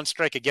bat with one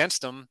strike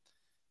against them,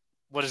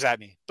 what does that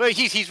mean? But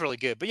he's really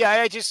good. But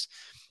yeah,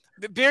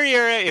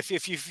 Barriere,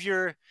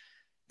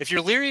 if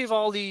you're leery of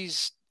all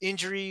these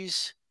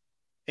injuries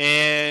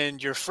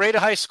and you're afraid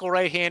of high school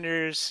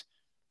right-handers,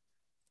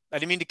 I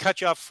didn't mean to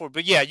cut you off before,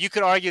 but yeah, you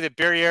could argue that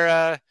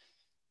Barriere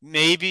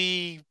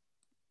maybe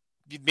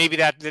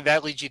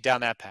that leads you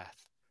down that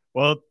path.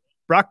 Well,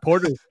 Brock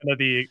Porter is kind of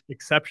the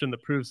exception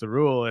that proves the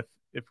rule.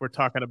 If we're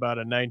talking about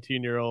a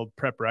 19-year-old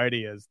prep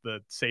righty as the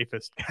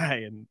safest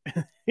guy in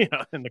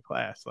the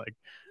class, like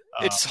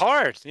it's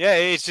hard. Yeah,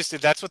 it's just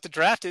that's what the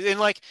draft is. And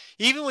like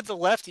even with the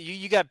lefty,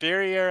 you got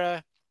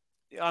Barriere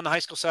on the high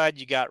school side.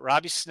 You got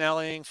Robbie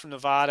Snelling from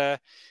Nevada.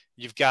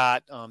 You've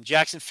got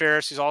Jackson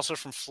Ferris, who's also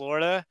from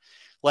Florida.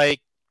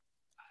 Like,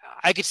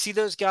 I could see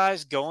those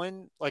guys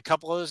going, like a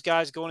couple of those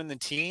guys going in the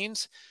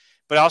teens,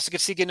 but I also could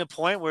see getting to a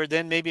point where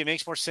then maybe it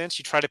makes more sense.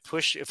 You try to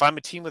push, if I'm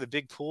a team with a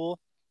big pool,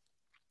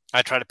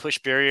 I try to push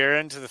Barriere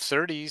into the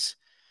 30s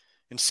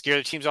and scare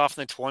the teams off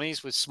in the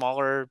 20s with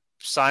smaller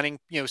signing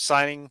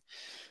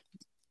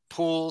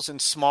pools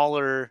and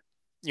smaller,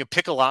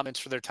 pick allotments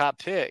for their top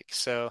pick.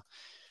 So,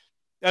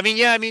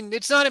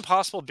 it's not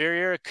impossible.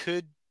 Barriere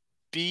could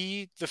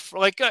be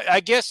I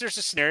guess there's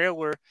a scenario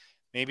where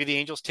maybe the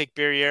Angels take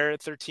Barriere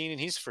at 13 and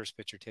he's the first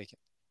pitcher taken.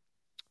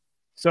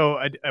 So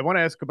I want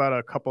to ask about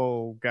a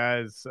couple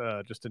guys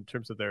just in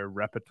terms of their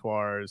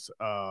repertoires.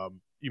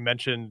 You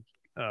mentioned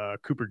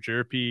Cooper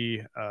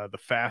Jerpy, the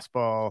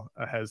fastball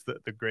has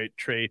the great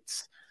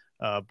traits,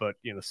 but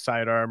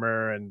side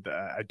armor, and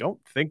I don't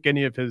think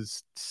any of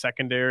his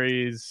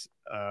secondaries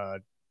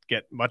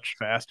get much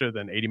faster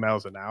than 80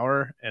 miles an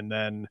hour. And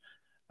then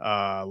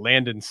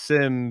Landon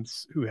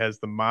Sims, who has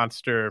the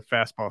monster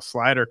fastball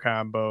slider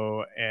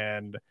combo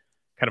and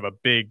kind of a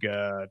big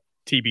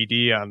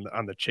TBD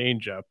on the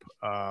changeup.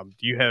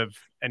 Do you have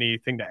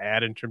anything to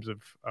add in terms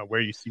of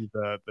where you see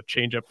the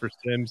changeup for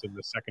Sims and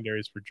the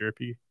secondaries for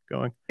Jerpy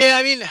going?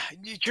 Yeah,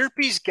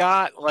 Jerpy's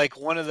got like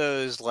one of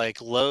those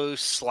like low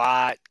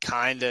slot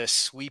kind of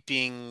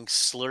sweeping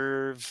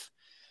slurve,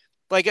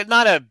 like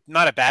not a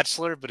bad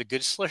slurve, but a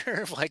good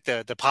slurve, like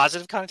the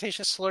positive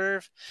connotation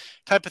slurve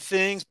type of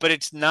things. But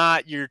it's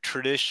not your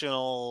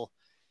traditional,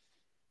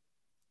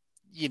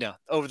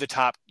 over the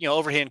top,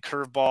 overhand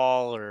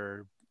curveball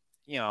or.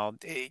 I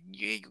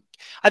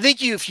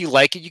think if you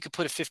like it, you could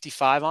put a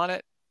 55 on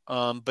it.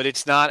 But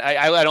it's not,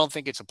 I don't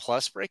think it's a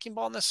plus breaking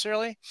ball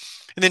necessarily.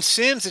 And then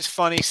Sims, it's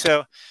funny.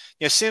 So,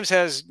 Sims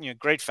has,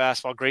 great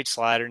fastball, great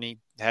slider, and he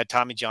had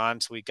Tommy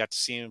John. So we got to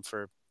see him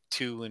for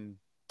 2 and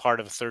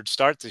part of a third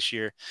start this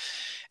year.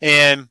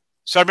 And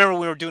so I remember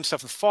when we were doing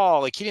stuff in the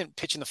fall, like he didn't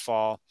pitch in the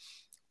fall.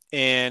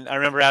 And I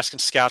remember asking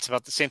scouts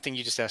about the same thing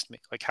you just asked me,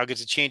 like how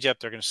good's the changeup?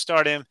 They're going to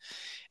start him.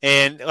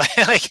 And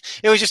like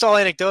it was just all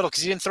anecdotal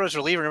because he didn't throw his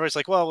reliever. And everybody's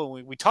like, well,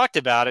 we talked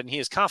about it, and he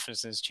has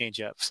confidence in his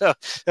changeup. So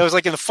that was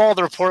like in the fall,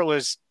 the report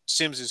was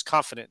Sims is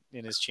confident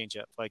in his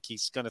changeup, like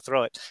he's going to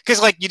throw it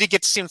because like you did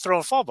get to see him throw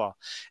a fall ball.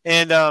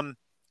 And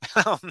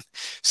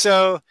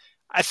so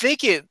I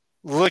think it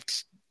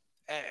looked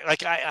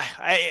like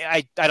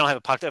I don't have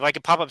a pocket. If I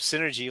could pop up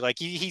Synergy, like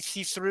he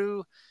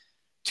threw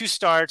 2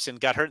 starts and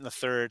got hurt in the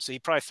third, so he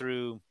probably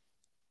threw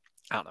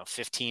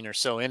 15 or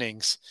so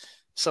innings.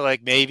 So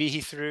like maybe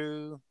he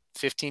threw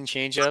 15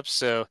 changeups.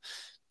 So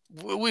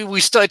we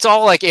still, it's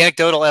all like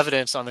anecdotal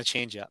evidence on the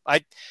changeup.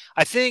 I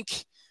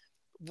think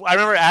I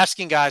remember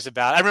asking guys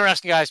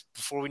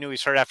before we knew he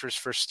was hurt after his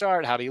first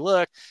start, how did he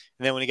look?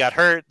 And then when he got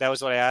hurt, that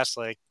was what I asked,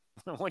 like,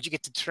 what'd you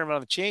get to determine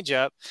on the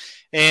changeup?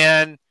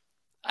 And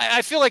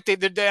I feel like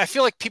I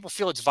feel like people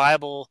feel it's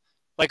viable.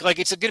 Like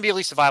it's going to be at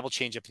least a viable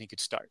changeup and he could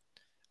start.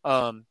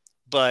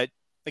 But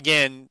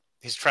again,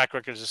 his track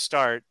record as a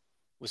start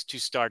was 2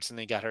 starts and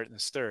then he got hurt in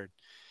his third.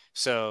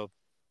 So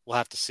we'll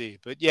have to see.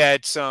 But yeah,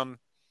 it's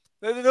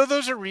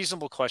those are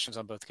reasonable questions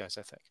on both guys,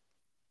 I think.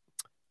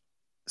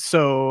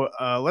 So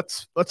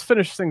let's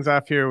finish things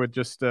off here with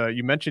just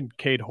you mentioned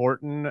Cade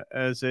Horton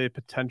as a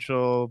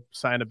potential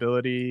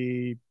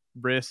signability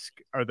risk.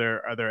 Are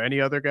there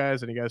any other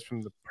guys, any guys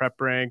from the prep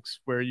ranks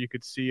where you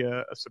could see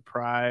a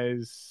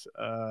surprise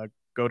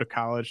go to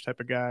college type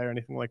of guy or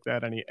anything like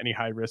that? Any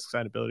high risk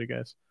signability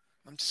guys?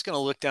 I'm just going to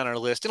look down our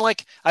list. And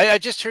like, I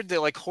just heard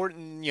that like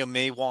Horton,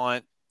 may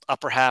want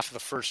upper half of the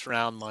first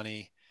round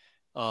money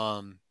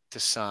to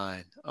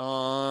sign.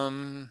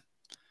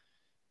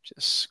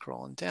 Just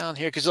scrolling down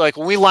here. Cause like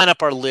when we line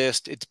up our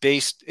list, it's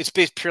based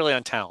purely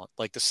on talent.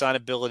 Like the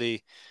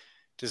signability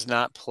does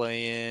not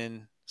play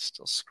in.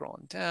 Still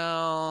scrolling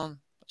down.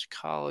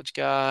 College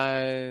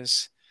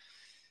guys.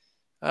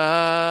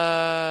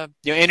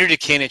 Andrew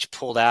Dukanich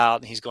pulled out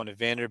and he's going to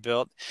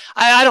Vanderbilt.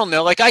 I don't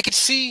know. Like I could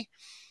see,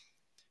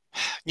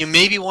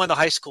 maybe one of the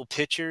high school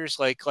pitchers,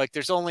 like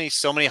there's only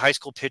so many high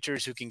school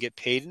pitchers who can get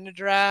paid in the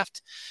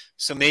draft.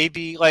 So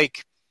maybe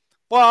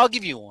I'll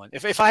give you one.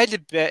 If I had to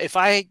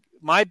bet,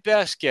 my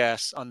best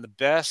guess on the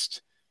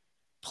best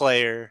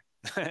player,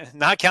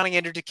 not counting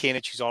Andrew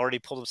Dukanich, who's already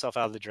pulled himself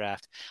out of the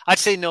draft, I'd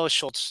say Noah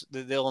Schultz,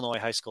 the Illinois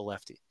high school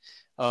lefty.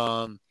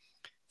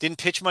 Didn't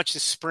pitch much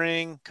this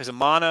spring because of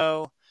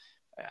mono.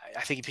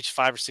 I think he pitched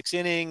 5 or 6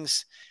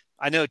 innings.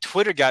 I know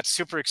Twitter got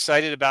super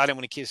excited about him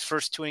when he his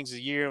first 2 innings of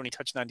the year when he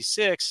touched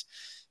 96.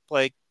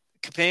 Like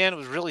Capan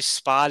was really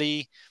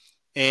spotty,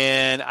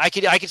 and I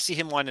could see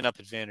him winding up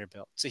at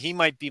Vanderbilt. So he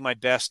might be my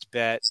best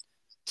bet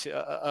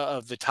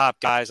of the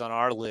top guys on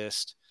our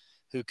list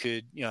who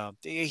could,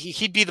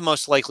 he'd be the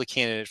most likely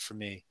candidate for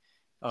me.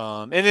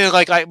 And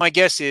then my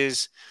guess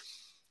is,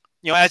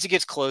 as it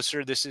gets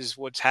closer, this is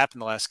what's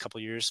happened the last couple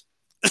of years.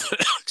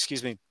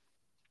 Excuse me.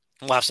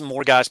 We'll have some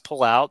more guys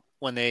pull out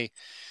when they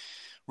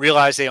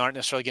realize they aren't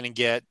necessarily going to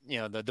get,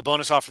 the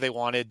bonus offer they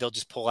wanted. They'll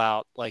just pull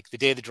out like the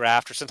day of the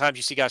draft, or sometimes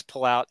you see guys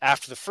pull out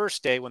after the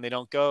first day when they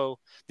don't go.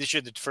 This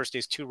year, the first day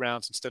is 2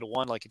 rounds instead of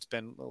 1, like it's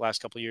been the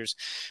last couple of years.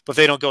 But if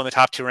they don't go in the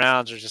top 2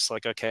 rounds, they're just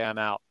like, okay, I'm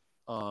out.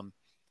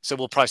 So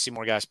we'll probably see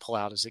more guys pull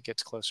out as it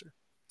gets closer.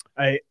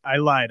 I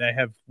lied. I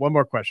have one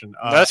more question.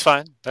 That's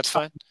fine.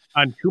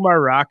 On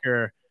Kumar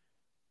Rocker,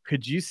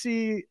 could you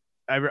see,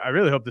 I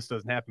really hope this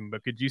doesn't happen,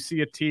 but could you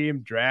see a team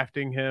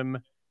drafting him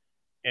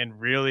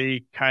and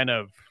really kind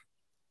of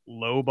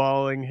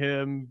lowballing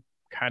him,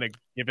 kind of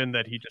given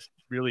that he just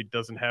really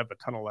doesn't have a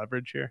ton of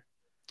leverage here?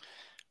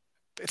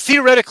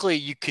 Theoretically,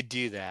 you could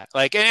do that.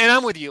 And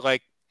I'm with you.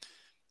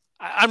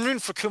 I'm rooting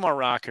for Kumar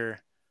Rocker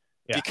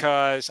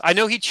because I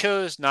know he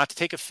chose not to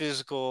take a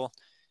physical,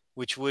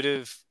 which would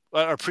have,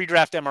 or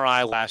pre-draft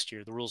MRI last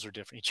year. The rules are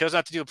different. He chose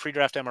not to do a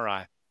pre-draft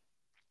MRI.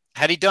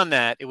 Had he done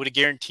that, it would have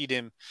guaranteed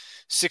him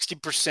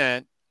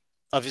 60%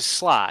 of his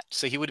slot.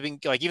 So he would have been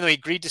even though he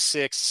agreed to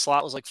 6,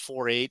 slot was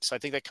 4.8. So I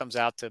think that comes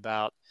out to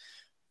about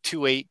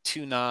 2.8,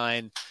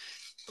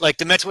 2.9.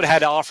 The Mets would have had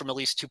to offer him at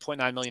least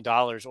 $2.9 million,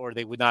 or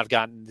they would not have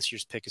gotten this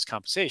year's pick as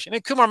compensation.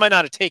 And Kumar might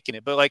not have taken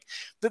it, but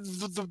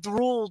the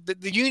rule,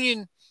 the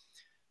union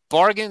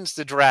bargains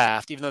the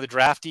draft, even though the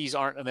draftees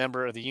aren't a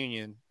member of the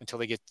union until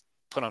they get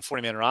put on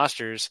 40-man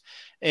rosters.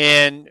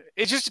 And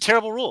it's just a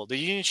terrible rule. The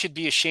union should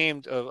be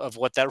ashamed of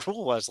what that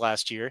rule was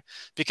last year,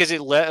 because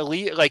it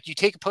you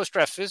take a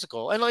post-draft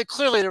physical, and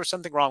clearly there was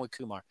something wrong with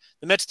Kumar.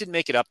 The Mets didn't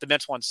make it up. The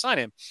Mets wanted to sign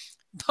him,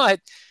 but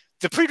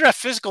the pre-draft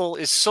physical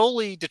is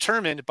solely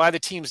determined by the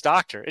team's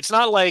doctor. It's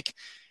not like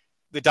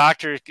the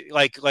doctor,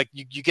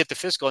 you get the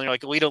physical and you're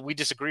like, we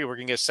disagree. We're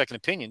going to get a second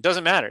opinion. It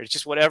doesn't matter. It's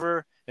just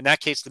whatever, in that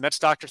case, the Mets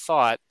doctor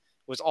thought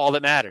was all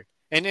that mattered.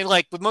 And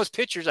with most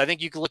pitchers, I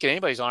think you can look at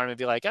anybody's arm and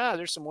be like,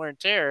 there's some wear and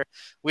tear.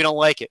 We don't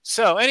like it.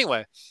 So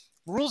anyway,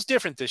 rule's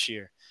different this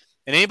year.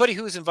 And anybody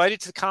who is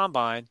invited to the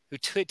combine who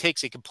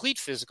takes a complete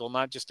physical,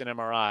 not just an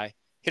MRI,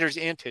 hitters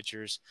and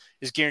pitchers,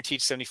 is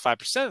guaranteed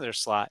 75% of their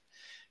slot.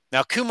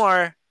 Now,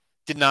 Kumar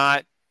did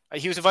not.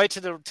 He was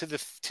invited to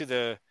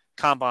the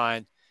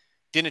combine,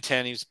 didn't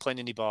attend. He was playing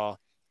indie ball.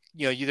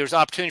 There's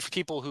opportunity for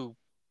people who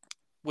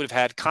would have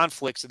had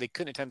conflicts that they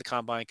couldn't attend the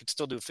combine, could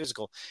still do a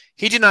physical.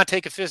 He did not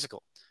take a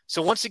physical.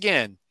 So once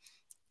again,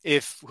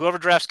 if whoever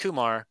drafts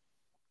Kumar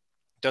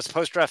does a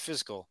post-draft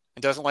physical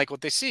and doesn't like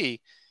what they see,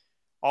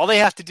 all they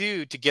have to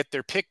do to get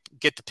the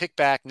pick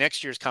back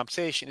next year's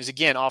compensation is,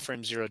 again, offer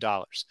him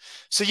 $0.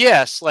 So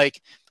yes,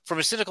 from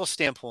a cynical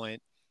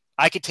standpoint,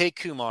 I could take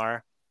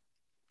Kumar,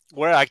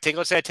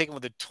 let's say I take him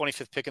with the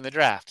 25th pick in the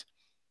draft.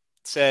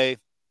 Say,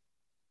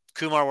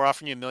 Kumar, we're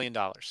offering you $1 million.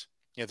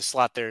 The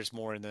slot there is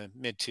more in the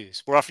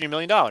mid-2s. We're offering you $1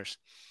 million. And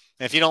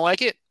if you don't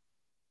like it,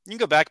 you can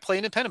go back, play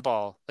independent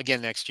ball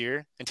again next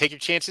year, and take your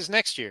chances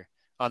next year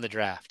on the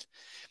draft.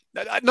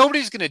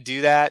 Nobody's going to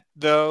do that,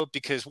 though,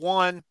 because,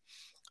 one,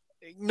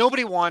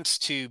 nobody wants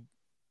to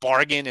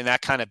bargain in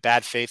that kind of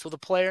bad faith with a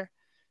player.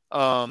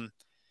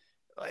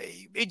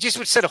 It just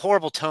would set a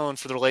horrible tone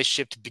for the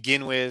relationship to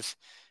begin with.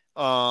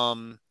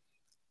 This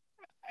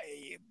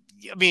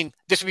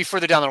would be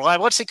further down the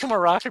line. Let's say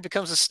Kumar Rocker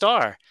becomes a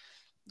star.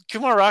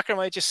 Kumar Rocker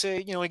might just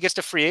say, when he gets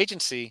to free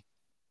agency,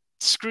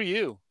 screw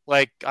you.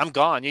 I'm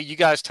gone. You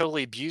guys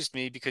totally abused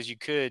me because you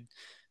could.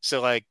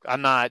 So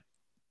I'm not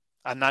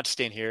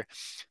staying here.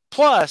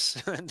 Plus,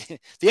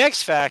 the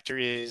X factor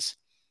is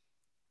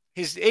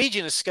his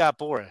agent is Scott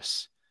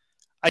Boras.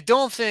 I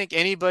don't think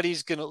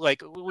anybody's going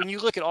to when you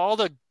look at all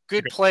the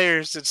good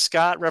players that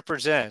Scott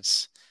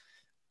represents,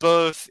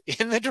 both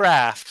in the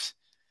draft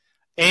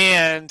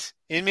and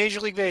in Major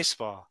League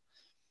Baseball,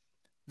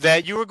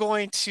 that you are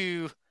going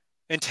to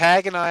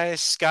antagonize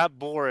Scott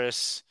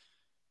Boras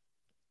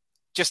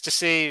just to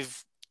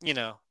save, $1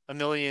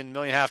 million,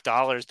 $1.5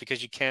 million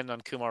because you can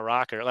on Kumar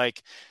Rocker.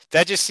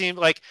 That just seemed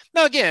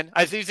now again,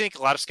 I do think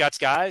a lot of Scott's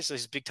guys,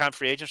 his big time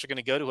free agents, are going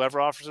to go to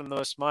whoever offers them the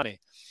most money.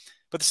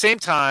 But at the same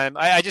time,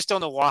 I just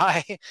don't know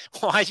why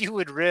you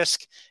would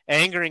risk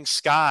angering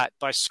Scott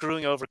by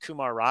screwing over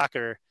Kumar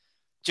Rocker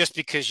just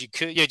because you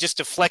could, just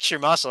to flex your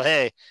muscle.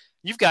 Hey,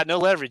 you've got no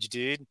leverage,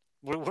 dude.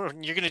 You're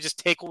going to just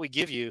take what we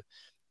give you.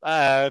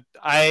 I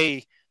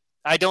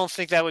don't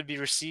think that would be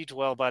received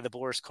well by the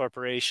Boras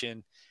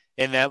Corporation,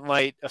 and that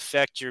might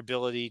affect your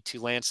ability to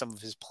land some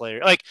of his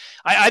players. Like,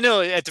 I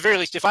know at the very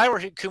least, if I were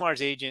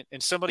Kumar's agent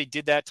and somebody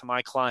did that to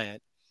my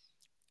client,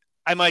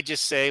 I might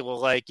just say, well,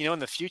 like, in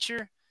the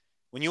future,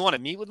 when you want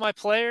to meet with my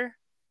player,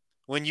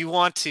 when you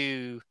want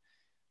to,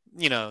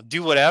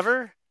 do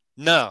whatever,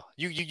 no,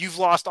 you've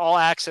lost all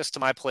access to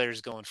my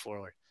players going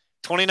forward.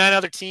 29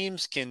 other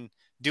teams can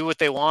do what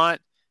they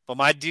want, but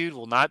my dude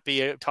will not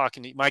be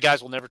talking to my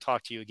guys will never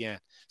talk to you again.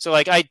 So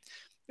like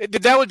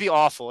that would be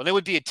awful. And it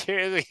would be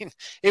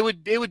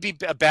it would be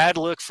a bad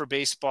look for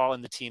baseball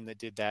and the team that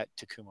did that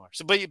to Kumar.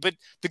 So, but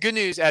the good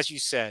news, as you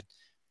said,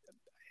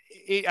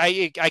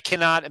 I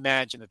cannot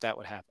imagine that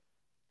would happen.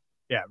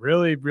 Yeah.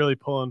 Really, really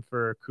pulling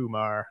for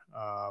Kumar.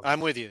 I'm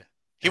with you.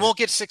 He won't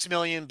get $6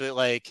 million, but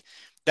like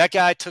that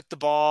guy took the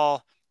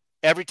ball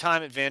every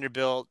time at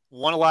Vanderbilt,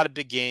 won a lot of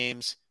big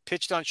games,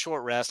 pitched on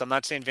short rest. I'm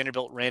not saying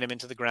Vanderbilt ran him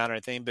into the ground or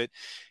anything, but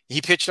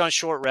he pitched on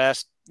short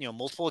rest,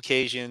 multiple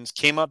occasions,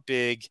 came up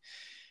big,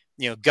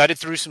 gutted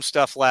through some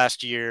stuff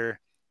last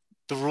year.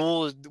 The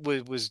rule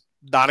was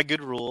not a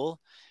good rule,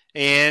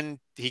 and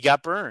he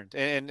got burned.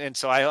 And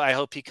so I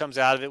hope he comes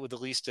out of it with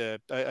at least a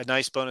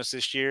nice bonus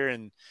this year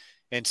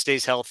and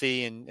stays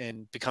healthy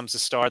and becomes the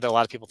star that a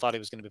lot of people thought he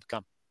was going to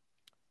become.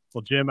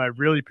 Well, Jim, I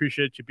really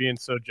appreciate you being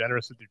so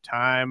generous with your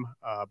time.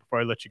 Before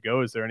I let you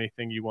go, is there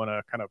anything you want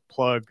to kind of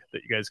plug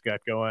that you guys got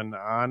going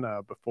on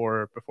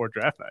before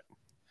draft night?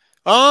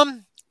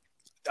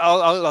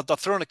 I'll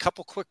throw in a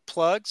couple quick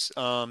plugs.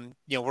 We're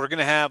going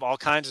to have all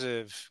kinds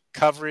of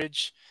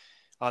coverage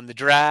on the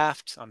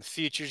draft, on the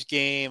futures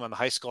game, on the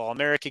high school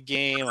All-America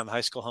game, on the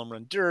high school home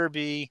run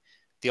derby,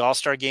 the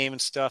All-Star game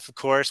and stuff, of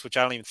course, which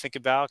I don't even think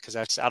about because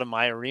that's out of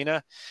my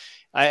arena.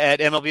 At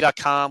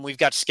MLB.com, we've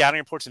got scouting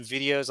reports and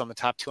videos on the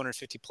top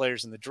 250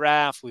 players in the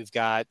draft. We've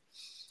got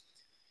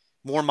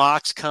more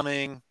mocks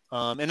coming.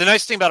 And the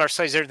nice thing about our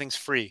site is everything's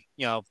free.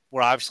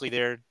 We're obviously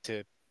there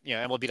to,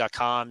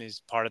 MLB.com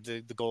is part of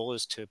the goal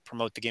is to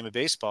promote the game of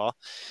baseball.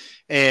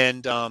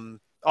 And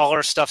all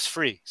our stuff's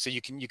free. So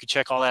you can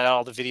check all that out,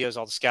 all the videos,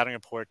 all the scouting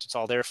reports. It's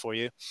all there for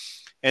you.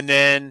 And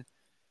then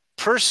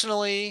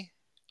personally,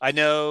 I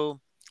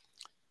know –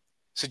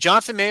 so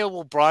Jonathan Mayo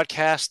will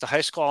broadcast the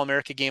high school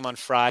All-America game on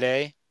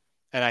Friday.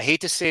 And I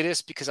hate to say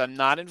this because I'm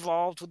not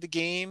involved with the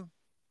game.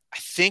 I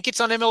think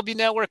it's on MLB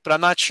Network, but I'm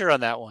not sure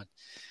on that one.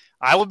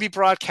 I will be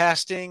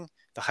broadcasting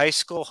the high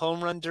school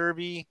home run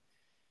derby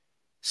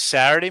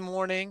Saturday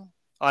morning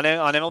on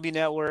MLB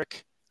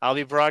Network. I'll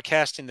be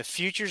broadcasting the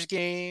futures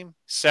game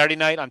Saturday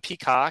night on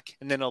Peacock,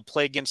 and then it'll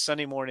play again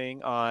Sunday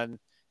morning on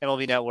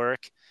MLB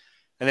Network.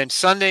 And then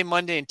Sunday,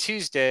 Monday, and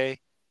Tuesday,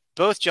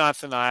 both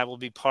Jonathan and I will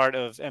be part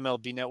of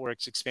MLB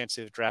Network's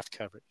expansive draft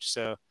coverage.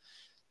 So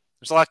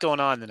there's a lot going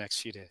on in the next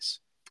few days.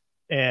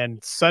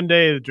 And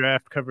Sunday, the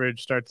draft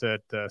coverage starts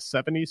at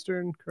 7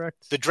 Eastern,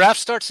 correct? The draft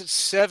starts at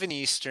 7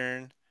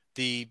 Eastern.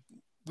 We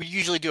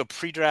usually do a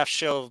pre-draft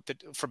show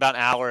for about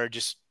an hour,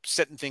 just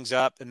setting things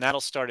up, and that'll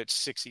start at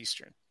 6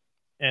 Eastern.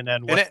 And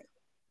then go ahead.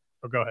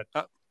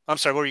 I'm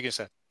sorry, what were you going to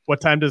say?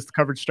 What time does the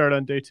coverage start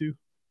on day 2?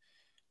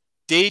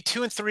 Day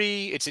 2 and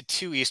 3, it's at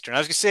 2 Eastern. I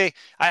was going to say,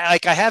 I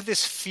have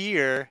this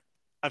fear.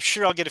 I'm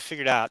sure I'll get it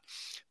figured out.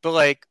 But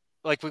like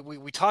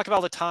we talk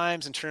about the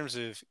times in terms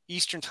of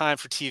Eastern time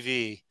for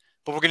TV,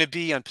 but we're going to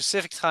be on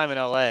Pacific time in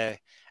LA.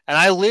 And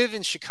I live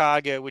in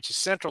Chicago, which is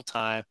Central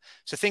time.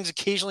 So things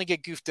occasionally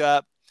get goofed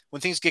up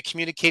when things get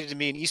communicated to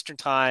me in Eastern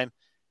time,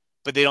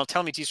 but they don't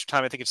tell me it's Eastern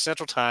time. I think it's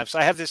Central time. So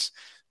I have this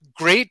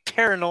great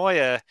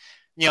paranoia,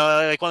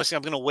 like honestly,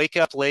 I'm going to wake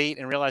up late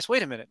and realize,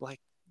 wait a minute,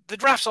 like the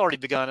draft's already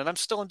begun and I'm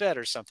still in bed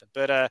or something.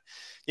 But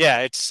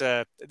it's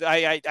I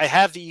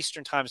have the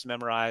Eastern times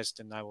memorized,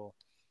 and I will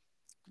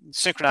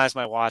synchronize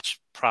my watch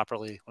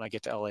properly when I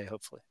get to LA,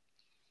 hopefully.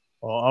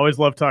 Well, I always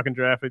love talking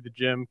draft with you,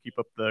 Jim. Keep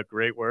up the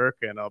great work,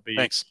 and I'll be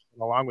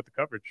along with the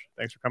coverage.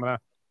 Thanks for coming on.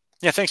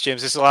 Yeah, thanks,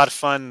 James. This is a lot of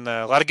fun.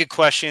 A lot of good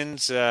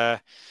questions. It's I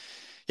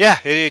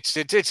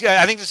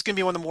think this is going to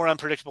be one of the more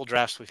unpredictable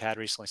drafts we've had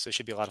recently, so it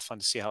should be a lot of fun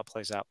to see how it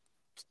plays out.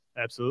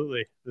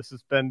 Absolutely. This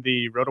has been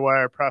the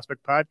RotoWire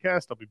Prospect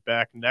Podcast. I'll be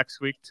back next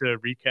week to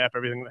recap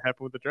everything that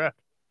happened with the draft.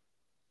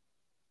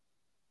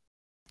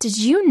 Did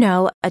you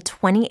know a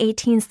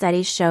 2018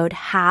 study showed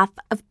half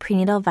of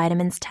prenatal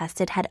vitamins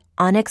tested had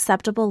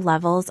unacceptable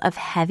levels of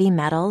heavy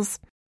metals?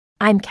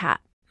 I'm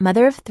Kat,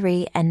 mother of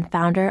 3 and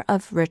founder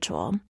of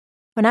Ritual.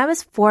 When I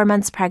was 4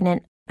 months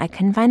pregnant, I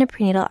couldn't find a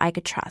prenatal I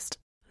could trust,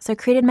 so I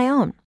created my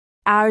own.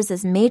 Ours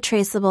is made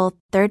traceable,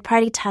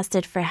 third-party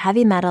tested for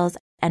heavy metals,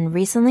 and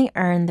recently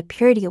earned the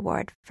Purity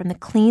Award from the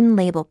Clean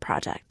Label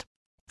Project.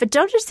 But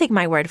don't just take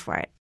my word for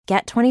it.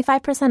 Get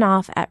 25%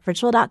 off at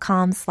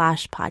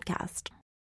ritual.com/podcast.